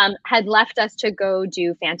 had left us to go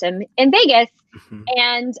do Phantom in Vegas. Mm-hmm.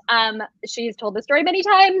 And she's told the story many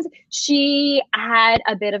times. She had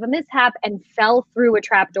a bit of a mishap and fell through a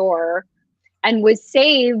trap door and was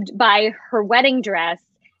saved by her wedding dress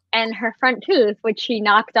and her front tooth, which she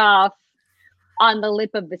knocked off on the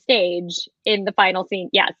lip of the stage in the final scene.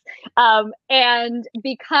 Yes. And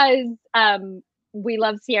because we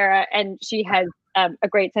love Sierra and she has a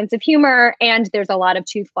great sense of humor, and there's a lot of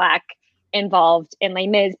tooth flack involved in Les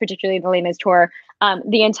Mis, particularly the Les Mis tour,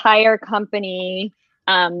 the entire company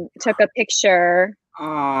took a picture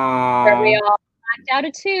where we all knocked out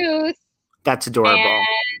a tooth. That's adorable.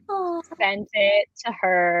 And sent it to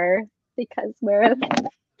her because we're a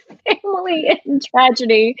family in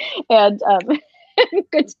tragedy and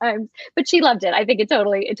good times. But she loved it. I think it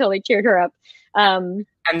totally cheered her up. And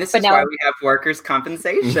this is why we have workers'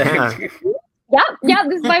 compensation. Yeah,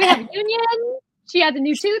 this is why we have a union. She has a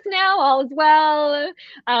new tooth now, all is well.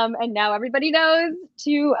 And now everybody knows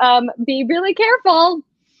to be really careful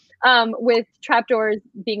with trapdoors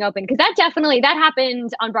being open. Because that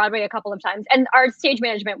happened on Broadway a couple of times. And our stage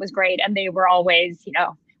management was great. And they were always,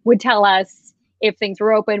 would tell us if things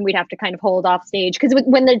were open, we'd have to kind of hold off stage. Because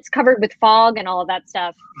when it's covered with fog and all of that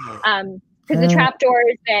stuff, because the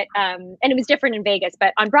trapdoors that, and it was different in Vegas,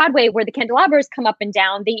 but on Broadway where the candelabras come up and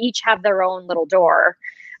down, they each have their own little door.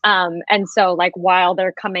 And so like while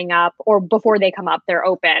they're coming up or before they come up, they're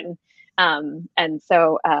open. And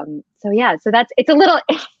so it's a little,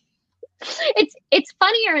 it's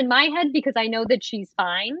funnier in my head because I know that she's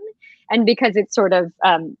fine and because it's sort of,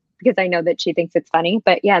 because I know that she thinks it's funny,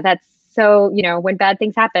 but yeah, that's so, when bad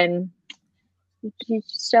things happen, you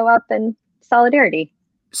show up in solidarity.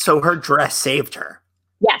 So her dress saved her.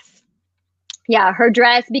 Yes. Yeah, her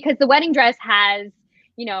dress, because the wedding dress has,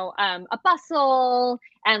 a bustle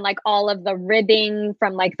and like all of the ribbing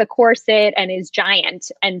from like the corset and is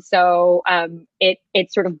giant. And so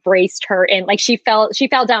it sort of braced her in, like she fell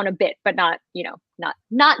down a bit, but not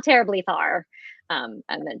terribly far. And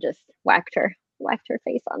then just whacked her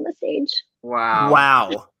face on the stage.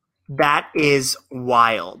 Wow. That is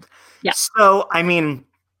wild. Yeah. So, I mean,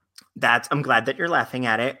 I'm glad that you're laughing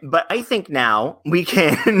at it, but I think now we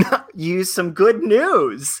can use some good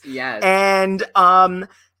news. Yes.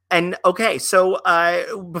 And okay, so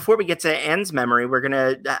before we get to Anne's memory, we're going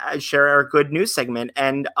to share our good news segment.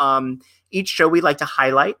 And each show we like to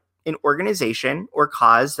highlight an organization or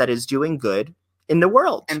cause that is doing good in the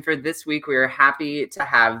world. And for this week, we are happy to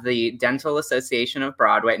have the Dental Association of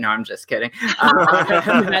Broadway. No, I'm just kidding.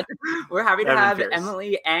 We're happy to have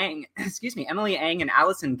Emily Ang and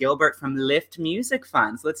Allison Gilbert from Lift Music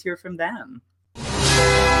Funds. Let's hear from them.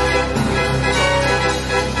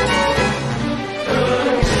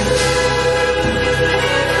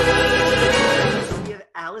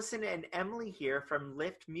 Allison and Emily here from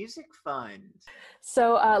Lift Music Fund.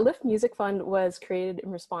 So Lift Music Fund was created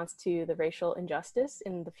in response to the racial injustice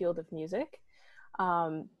in the field of music.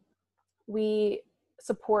 We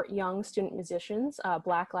support young student musicians,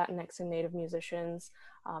 Black, Latinx, and Native musicians.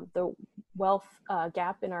 The wealth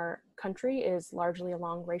gap in our country is largely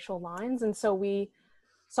along racial lines, and so we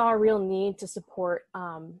saw a real need to support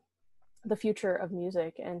the future of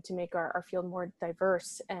music and to make our field more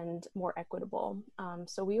diverse and more equitable.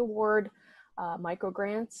 So we award micro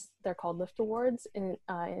grants. They're called Lift Awards in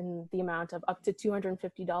the amount of up to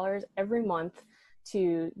 $250 every month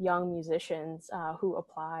to young musicians who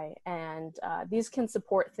apply. And these can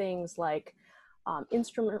support things like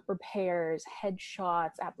instrument repairs,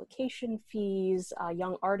 headshots, application fees,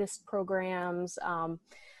 young artist programs.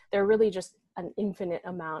 They're really just an infinite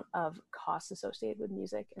amount of costs associated with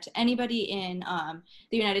music. Anybody in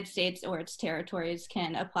the United States or its territories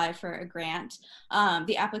can apply for a grant.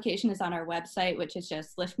 The application is on our website, which is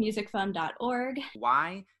just liftmusicfund.org.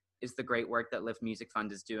 Why is the great work that Lift Music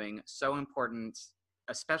Fund is doing so important,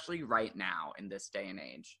 especially right now in this day and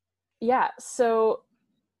age? Yeah, so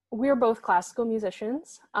we're both classical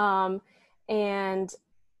musicians, and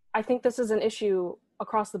I think this is an issue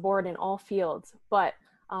across the board in all fields, but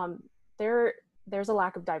there's a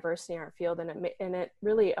lack of diversity in our field, and it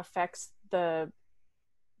really affects the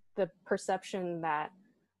perception that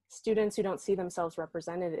students who don't see themselves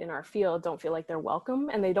represented in our field don't feel like they're welcome,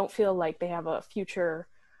 and they don't feel like they have a future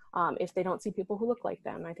if they don't see people who look like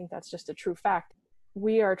them. I think that's just a true fact.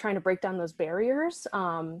 We are trying to break down those barriers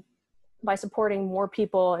by supporting more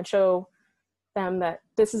people and show them that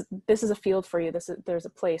this is a field for you. There's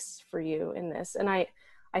a place for you in this, and I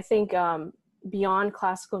think. Beyond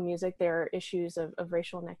classical music, there are issues of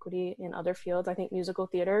racial inequity in other fields. I think musical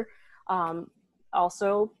theater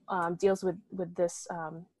also deals with this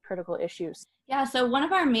critical issues. Yeah, so one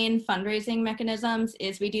of our main fundraising mechanisms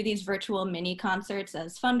is we do these virtual mini concerts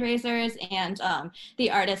as fundraisers, and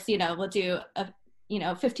the artists, will do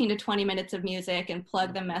 15 to 20 minutes of music and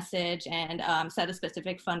plug the message and set a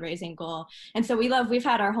specific fundraising goal. And so we've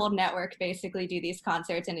had our whole network basically do these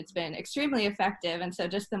concerts, and it's been extremely effective. And so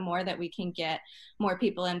just the more that we can get more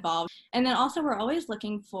people involved. And then also we're always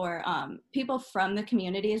looking for people from the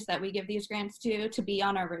communities that we give these grants to be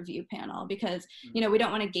on our review panel, because, we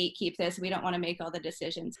don't want to gatekeep this. We don't want to make all the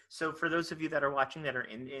decisions. So for those of you that are watching that are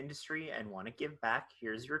in the industry and want to give back,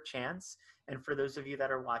 here's your chance. And for those of you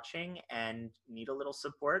that are watching and need a little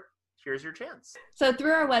support, here's your chance. So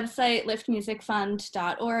through our website,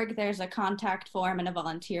 liftmusicfund.org, there's a contact form and a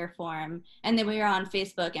volunteer form. And then we are on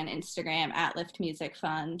Facebook and Instagram at Lift Music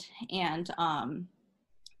Fund. And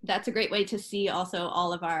that's a great way to see also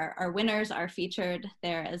all of our winners are featured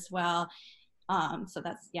there as well. So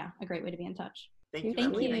that's, a great way to be in touch. Thank you,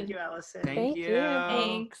 Emily. Thank you, Allison. Thank you.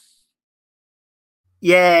 Thanks.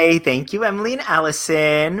 Yay, thank you, Emily and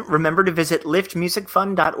Allison. Remember to visit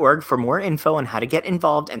liftmusicfund.org for more info on how to get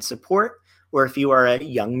involved and support, or if you are a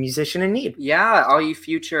young musician in need. Yeah, all you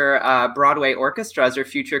future Broadway orchestras or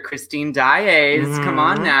future Christine Daaes, come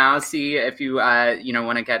on now, see if you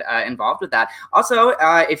want to get involved with that. Also,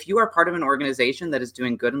 if you are part of an organization that is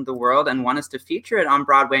doing good in the world and want us to feature it on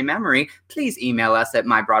Broadway Memory, please email us at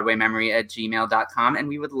mybroadwaymemory@gmail.com, and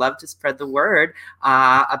we would love to spread the word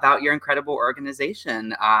about your incredible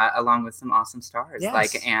organization, along with some awesome stars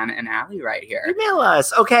like Anne and Allie right here. Email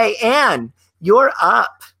us. Okay, Anne, you're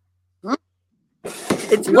up.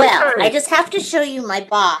 It's I just have to show you my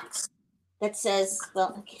box that says, I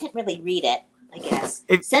can't really read it, I guess.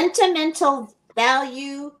 Sentimental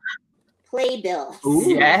Value Playbills.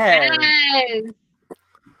 Yes.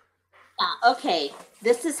 Okay,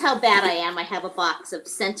 this is how bad I am. I have a box of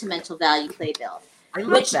Sentimental Value Playbills. I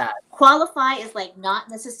love that. Qualify as not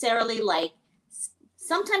necessarily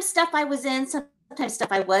sometimes stuff I was in, sometimes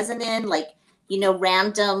stuff I wasn't in,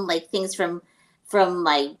 random things from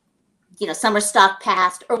my summer stock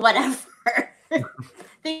past or whatever.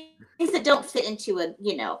 Things that don't fit into a,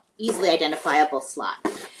 easily identifiable slot.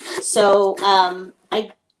 So I'm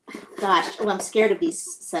scared of these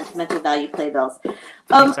Sentimental Value Playbills.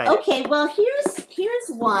 Okay, well, here's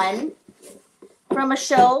one from a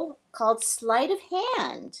show called Sleight of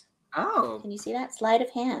Hand. Oh. Can you see that? Sleight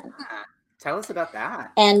of Hand. Tell us about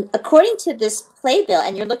that. And according to this playbill,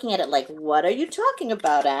 and you're looking at it what are you talking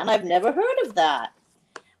about, Anne? I've never heard of that.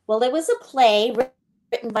 Well, there was a play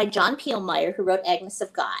written by John Peelmeyer, who wrote Agnes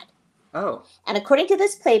of God. Oh. And according to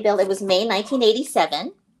this playbill, it was May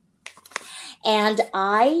 1987. And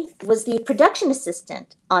I was the production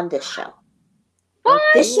assistant on this show. What?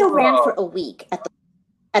 This show ran for a week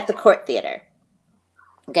at the Court Theater.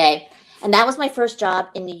 Okay. And that was my first job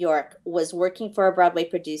in New York, was working for a Broadway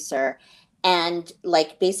producer. And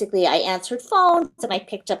basically I answered phones and I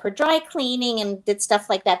picked up her dry cleaning and did stuff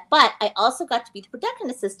like that. But I also got to be the production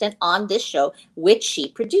assistant on this show, which she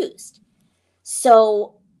produced.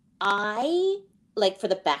 So I, for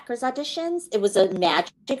the backers auditions, it was a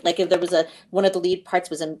magic, if there was one of the lead parts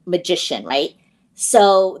was a magician, right?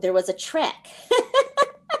 So there was a trick.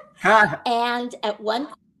 And at one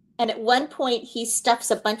point he stuffs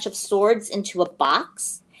a bunch of swords into a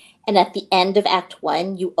box. And at the end of Act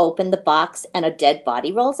 1, you open the box and a dead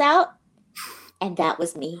body rolls out. And that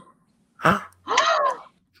was me. Huh?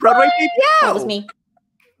 Broadway debut. That was me.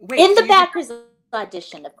 Wait, in the backers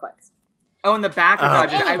audition, of course. Oh, in the backers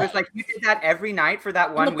audition. Anyway. I was like, you did that every night for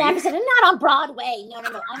that 1 week? Not on Broadway. No.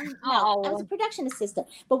 I was a production assistant.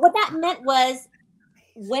 But what that meant was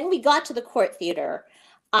when we got to the Court Theater,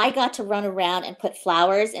 I got to run around and put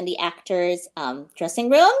flowers in the actors'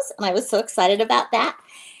 dressing rooms. And I was so excited about that.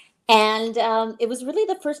 And it was really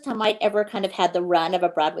the first time I'd ever kind of had the run of a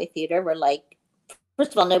Broadway theater where,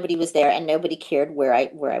 first of all, nobody was there and nobody cared where I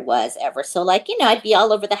was ever. So, I'd be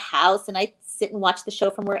all over the house and I'd sit and watch the show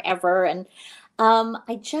from wherever. And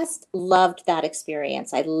I just loved that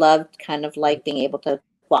experience. I loved kind of being able to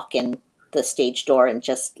walk in the stage door and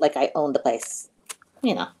just I owned the place.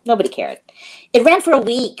 Nobody cared. It ran for a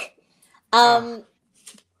week.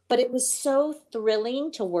 But it was so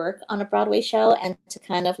thrilling to work on a Broadway show and to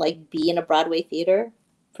kind of be in a Broadway theater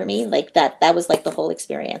for me. That was the whole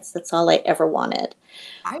experience. That's all I ever wanted.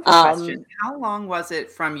 I have a question. How long was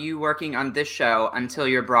it from you working on this show until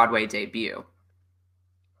your Broadway debut?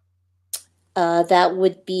 That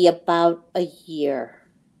would be about a year.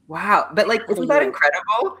 Wow. But isn't that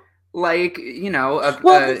incredible? So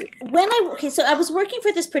I was working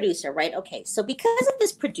for this producer, right? Okay. So because of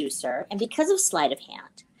this producer and because of Sleight of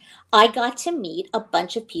Hand, I got to meet a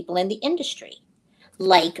bunch of people in the industry.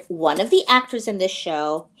 One of the actors in this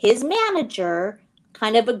show, his manager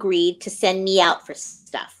kind of agreed to send me out for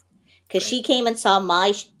stuff because she came and saw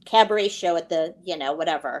my cabaret show at the,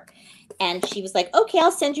 whatever. And she was like, okay,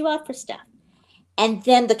 I'll send you out for stuff. And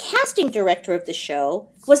then the casting director of the show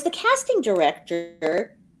was the casting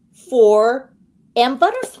director for M.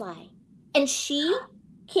 Butterfly. And she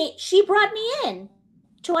brought me in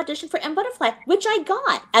to audition for M. Butterfly, which I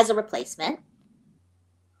got as a replacement.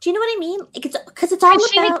 Do you know what I mean? Because it's all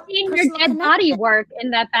she had about seen your dead body work in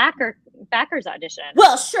that Backers audition.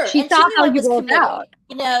 Well, sure. She And saw knew how I you was rolled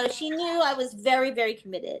committed. out. She knew I was very, very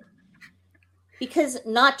committed. Because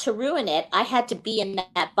not to ruin it, I had to be in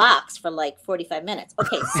that box for like 45 minutes.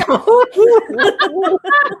 Okay, so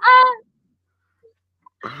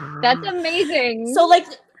That's amazing. So like,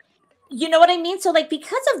 you know what I mean? So like,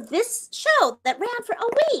 because of this show that ran for a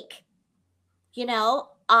week,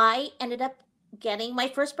 I ended up getting my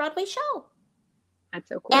first Broadway show. That's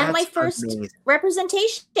so cool. And my first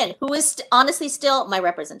representation, who is honestly still my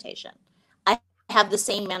representation. I have the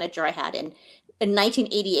same manager I had in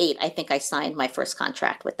 1988. I think I signed my first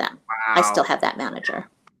contract with them. Wow. I still have that manager.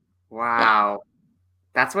 Wow.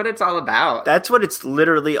 That's what it's all about. That's what it's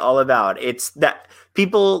literally all about. It's that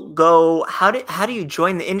people go, how do you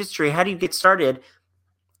join the industry? How do you get started?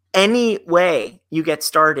 Any way you get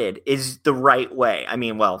started is the right way. I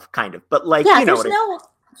mean, well, kind of, but like, I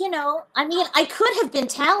mean, I could have been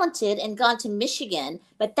talented and gone to Michigan,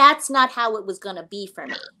 but that's not how it was going to be for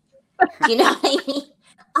me. Do you know what I mean?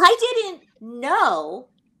 I didn't know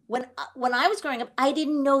when I was growing up, I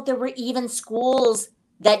didn't know there were even schools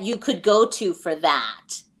that you could go to for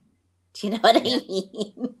that. Do you know what I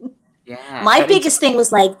mean? Yeah. My biggest thing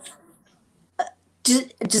was like,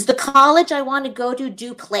 does the college I want to go to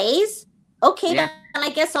do plays? Okay, then I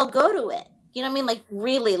guess I'll go to it. You know what I mean? Like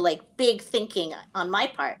really like big thinking on my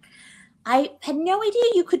part. I had no idea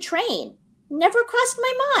you could train. Never crossed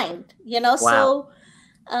my mind, Wow. So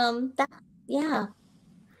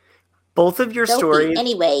Both of your stories.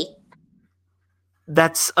 Anyway.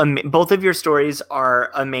 Both of your stories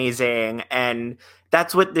are amazing, and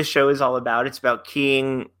that's what this show is all about. It's about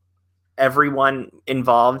keying everyone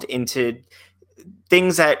involved into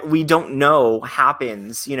things that we don't know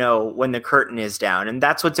happens, when the curtain is down. And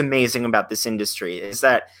that's what's amazing about this industry, is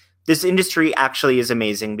that this industry actually is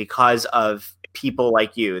amazing because of people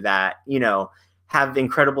like you that, have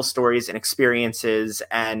incredible stories and experiences.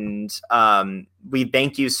 And we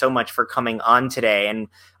thank you so much for coming on today. And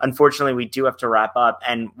unfortunately, we do have to wrap up,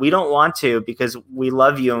 and we don't want to because we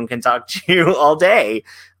love you and can talk to you all day.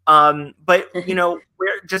 But,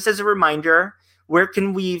 just as a reminder, where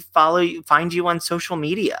can we find you on social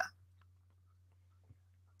media?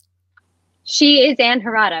 She is Ann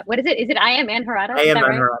Harada. What is it? Is it I am Ann Harada? I am Ann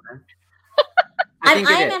Harada. I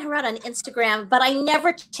am Ann Harada on Instagram, but I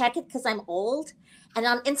never check it because I'm old. And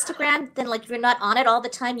on Instagram, then like if you're not on it all the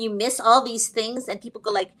time, you miss all these things, and people go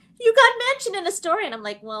like, "You got mentioned in a story," and I'm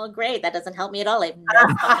like, "Well, great. That doesn't help me at all. I have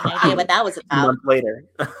no fucking idea what that was A about." month later.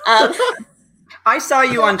 I saw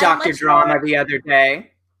you on Dr. Drama the other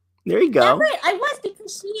day. There you go. Yeah, right. I was,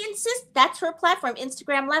 because she insists that's her platform,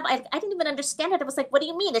 Instagram Live. I didn't even understand it. I was like, "What do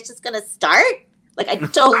you mean? It's just gonna start?" Like I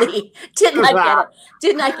totally did not get it.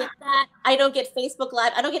 Did not get that. I don't get Facebook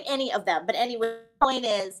Live. I don't get any of them. But anyway, the point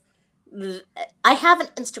is, I have an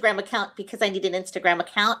Instagram account because I need an Instagram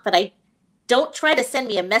account, but I don't try to send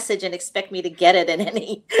me a message and expect me to get it in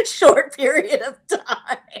any short period of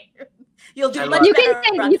time. You'll do much You better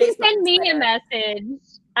can on Facebook send me and a message.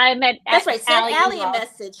 I'm at That's right. Send Allie Allie a Ewald,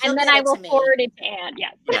 message. She'll and then get I it will to me. forward it to Ann.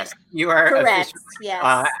 Yes. Yes, you are Correct. officially,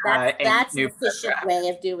 Yes, a that's an new efficient way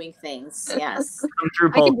of doing things. Yes, Come through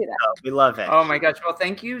I can both. do that. shows. We love it. Oh my gosh! Well,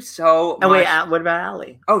 thank you so Oh, much. wait, what about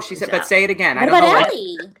Allie? Oh, she said, but say it again. What I don't about know.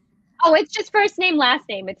 Allie? Oh, it's just first name, last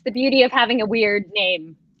name. It's the beauty of having a weird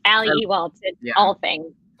name. Allie Ewald. It's Yeah. all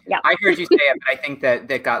things. Yeah. I heard you say it, but I think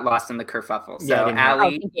that got lost in the kerfuffle. Yeah, I So, didn't hear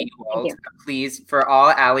Allie it. Oh, thank you. Ewald, Thank please, for all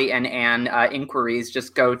Allie and Ann inquiries,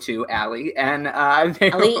 just go to Allie and Allie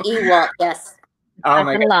Ewald. Yes. Oh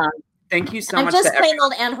my Passing god! along. Thank you so I'm much. just to plain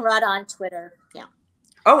old Ann Harada on Twitter. Yeah.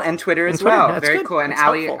 Oh, and Twitter And as Twitter, well. that's Very good. cool. And That's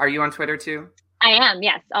Allie, helpful. are you on Twitter too? I am,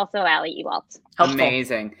 yes. Also Allie Ewald. Helpful.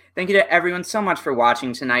 Amazing. Thank you to everyone so much for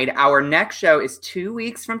watching tonight. Our next show is 2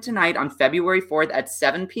 weeks from tonight on February 4th at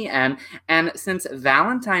 7 p.m. And since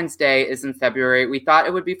Valentine's Day is in February, we thought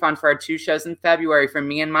it would be fun for our 2 shows in February for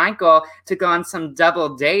me and Michael to go on some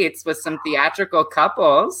double dates with some theatrical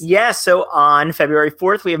couples. Yeah, so on February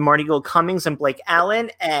 4th, we have Marty Gold Cummings and Blake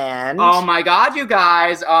Allen. And Oh my God, you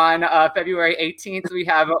guys. On February 18th, we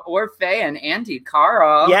have Orfeh and Andy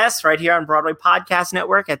Carl. yes, right here on Broadway Podcast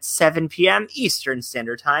Network at 7 p.m. Eastern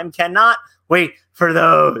Standard Time. Cannot wait for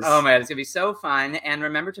those. Oh my God, it's gonna be so fun. And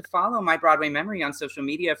remember to follow My Broadway Memory on social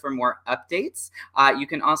media for more updates. You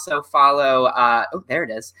can also follow, there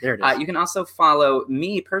it is. There it is. You can also follow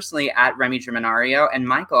me personally at Remy Germanario and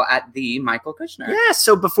Michael at the Michael Kushner. Yeah,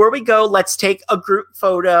 so before we go, let's take a group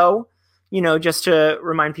photo, just to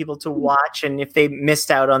remind people to watch. And if they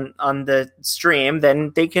missed out on the stream,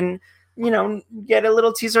 then they can, get a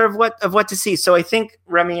little teaser of what to see. So I think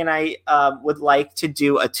Remy and I would like to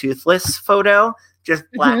do a toothless photo. Just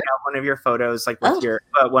black out one of your photos, like with your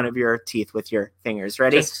one of your teeth with your fingers.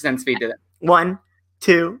 Ready? Just since we did it. 1,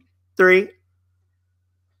 2, 3.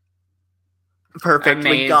 Perfect.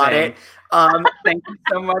 Amazing. We got it. Thank you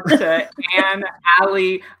so much to Anne,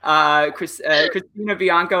 Allie, Christina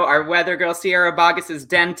Bianco, our weather girl, Sierra Boggess'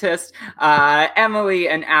 dentist, Emily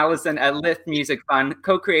and Allison at Lift Music Fun,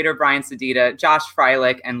 co-creator Brian Sedita, Josh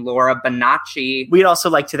Freilich, and Laura Bonacci. We'd also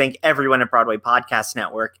like to thank everyone at Broadway Podcast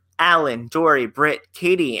Network, Alan, Dory, Britt,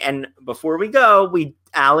 Katie. And before we go,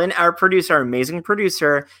 Alan, our producer, our amazing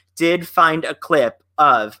producer, did find a clip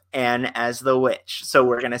of Anne as the witch. So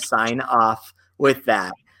we're going to sign off with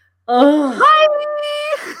that. Oh. Bye.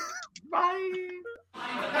 Bye.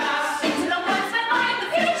 Into the woods that find the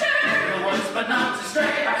future. The woods, but not to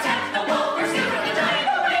stray. Protect the wolf, we're secretly dying.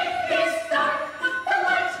 The way is dark, the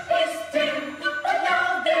light is dim. But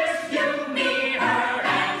now there's you, me, her,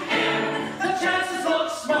 and him. The chances look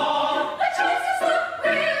small, the choices look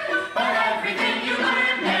grim. But everything you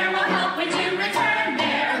learn there will help when you return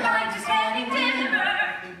there. Light is getting dimmer.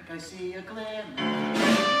 I think I see a glimmer.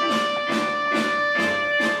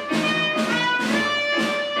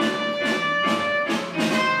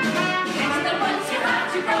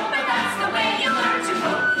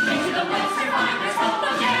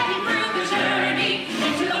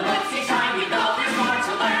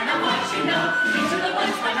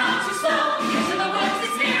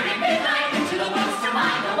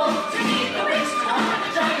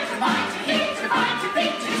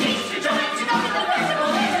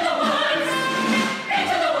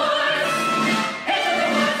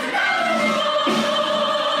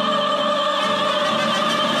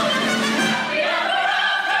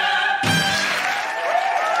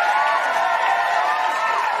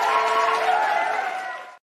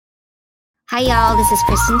 Hi, y'all. This is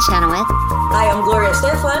Kristen Chenoweth. Hi, I'm Gloria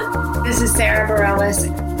Stefan. This is Sarah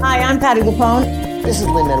Bareilles. Hi, I'm Patty LuPone. This is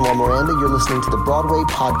Lin-Manuel Miranda. You're listening to the Broadway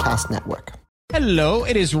Podcast Network. Hello,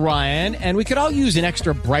 it is Ryan, and we could all use an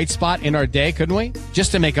extra bright spot in our day, couldn't we?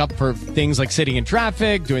 Just to make up for things like sitting in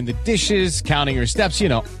traffic, doing the dishes, counting your steps,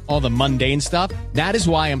 all the mundane stuff. That is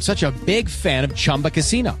why I'm such a big fan of Chumba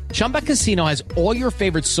Casino. Chumba Casino has all your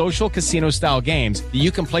favorite social casino-style games that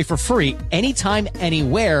you can play for free anytime,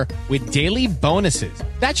 anywhere with daily bonuses.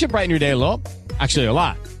 That should brighten your day a little. Actually, a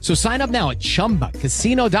lot. So sign up now at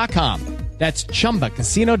ChumbaCasino.com. That's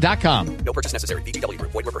ChumbaCasino.com. No purchase necessary. VGW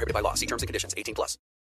Group. Void where prohibited by law. See terms and conditions. 18+.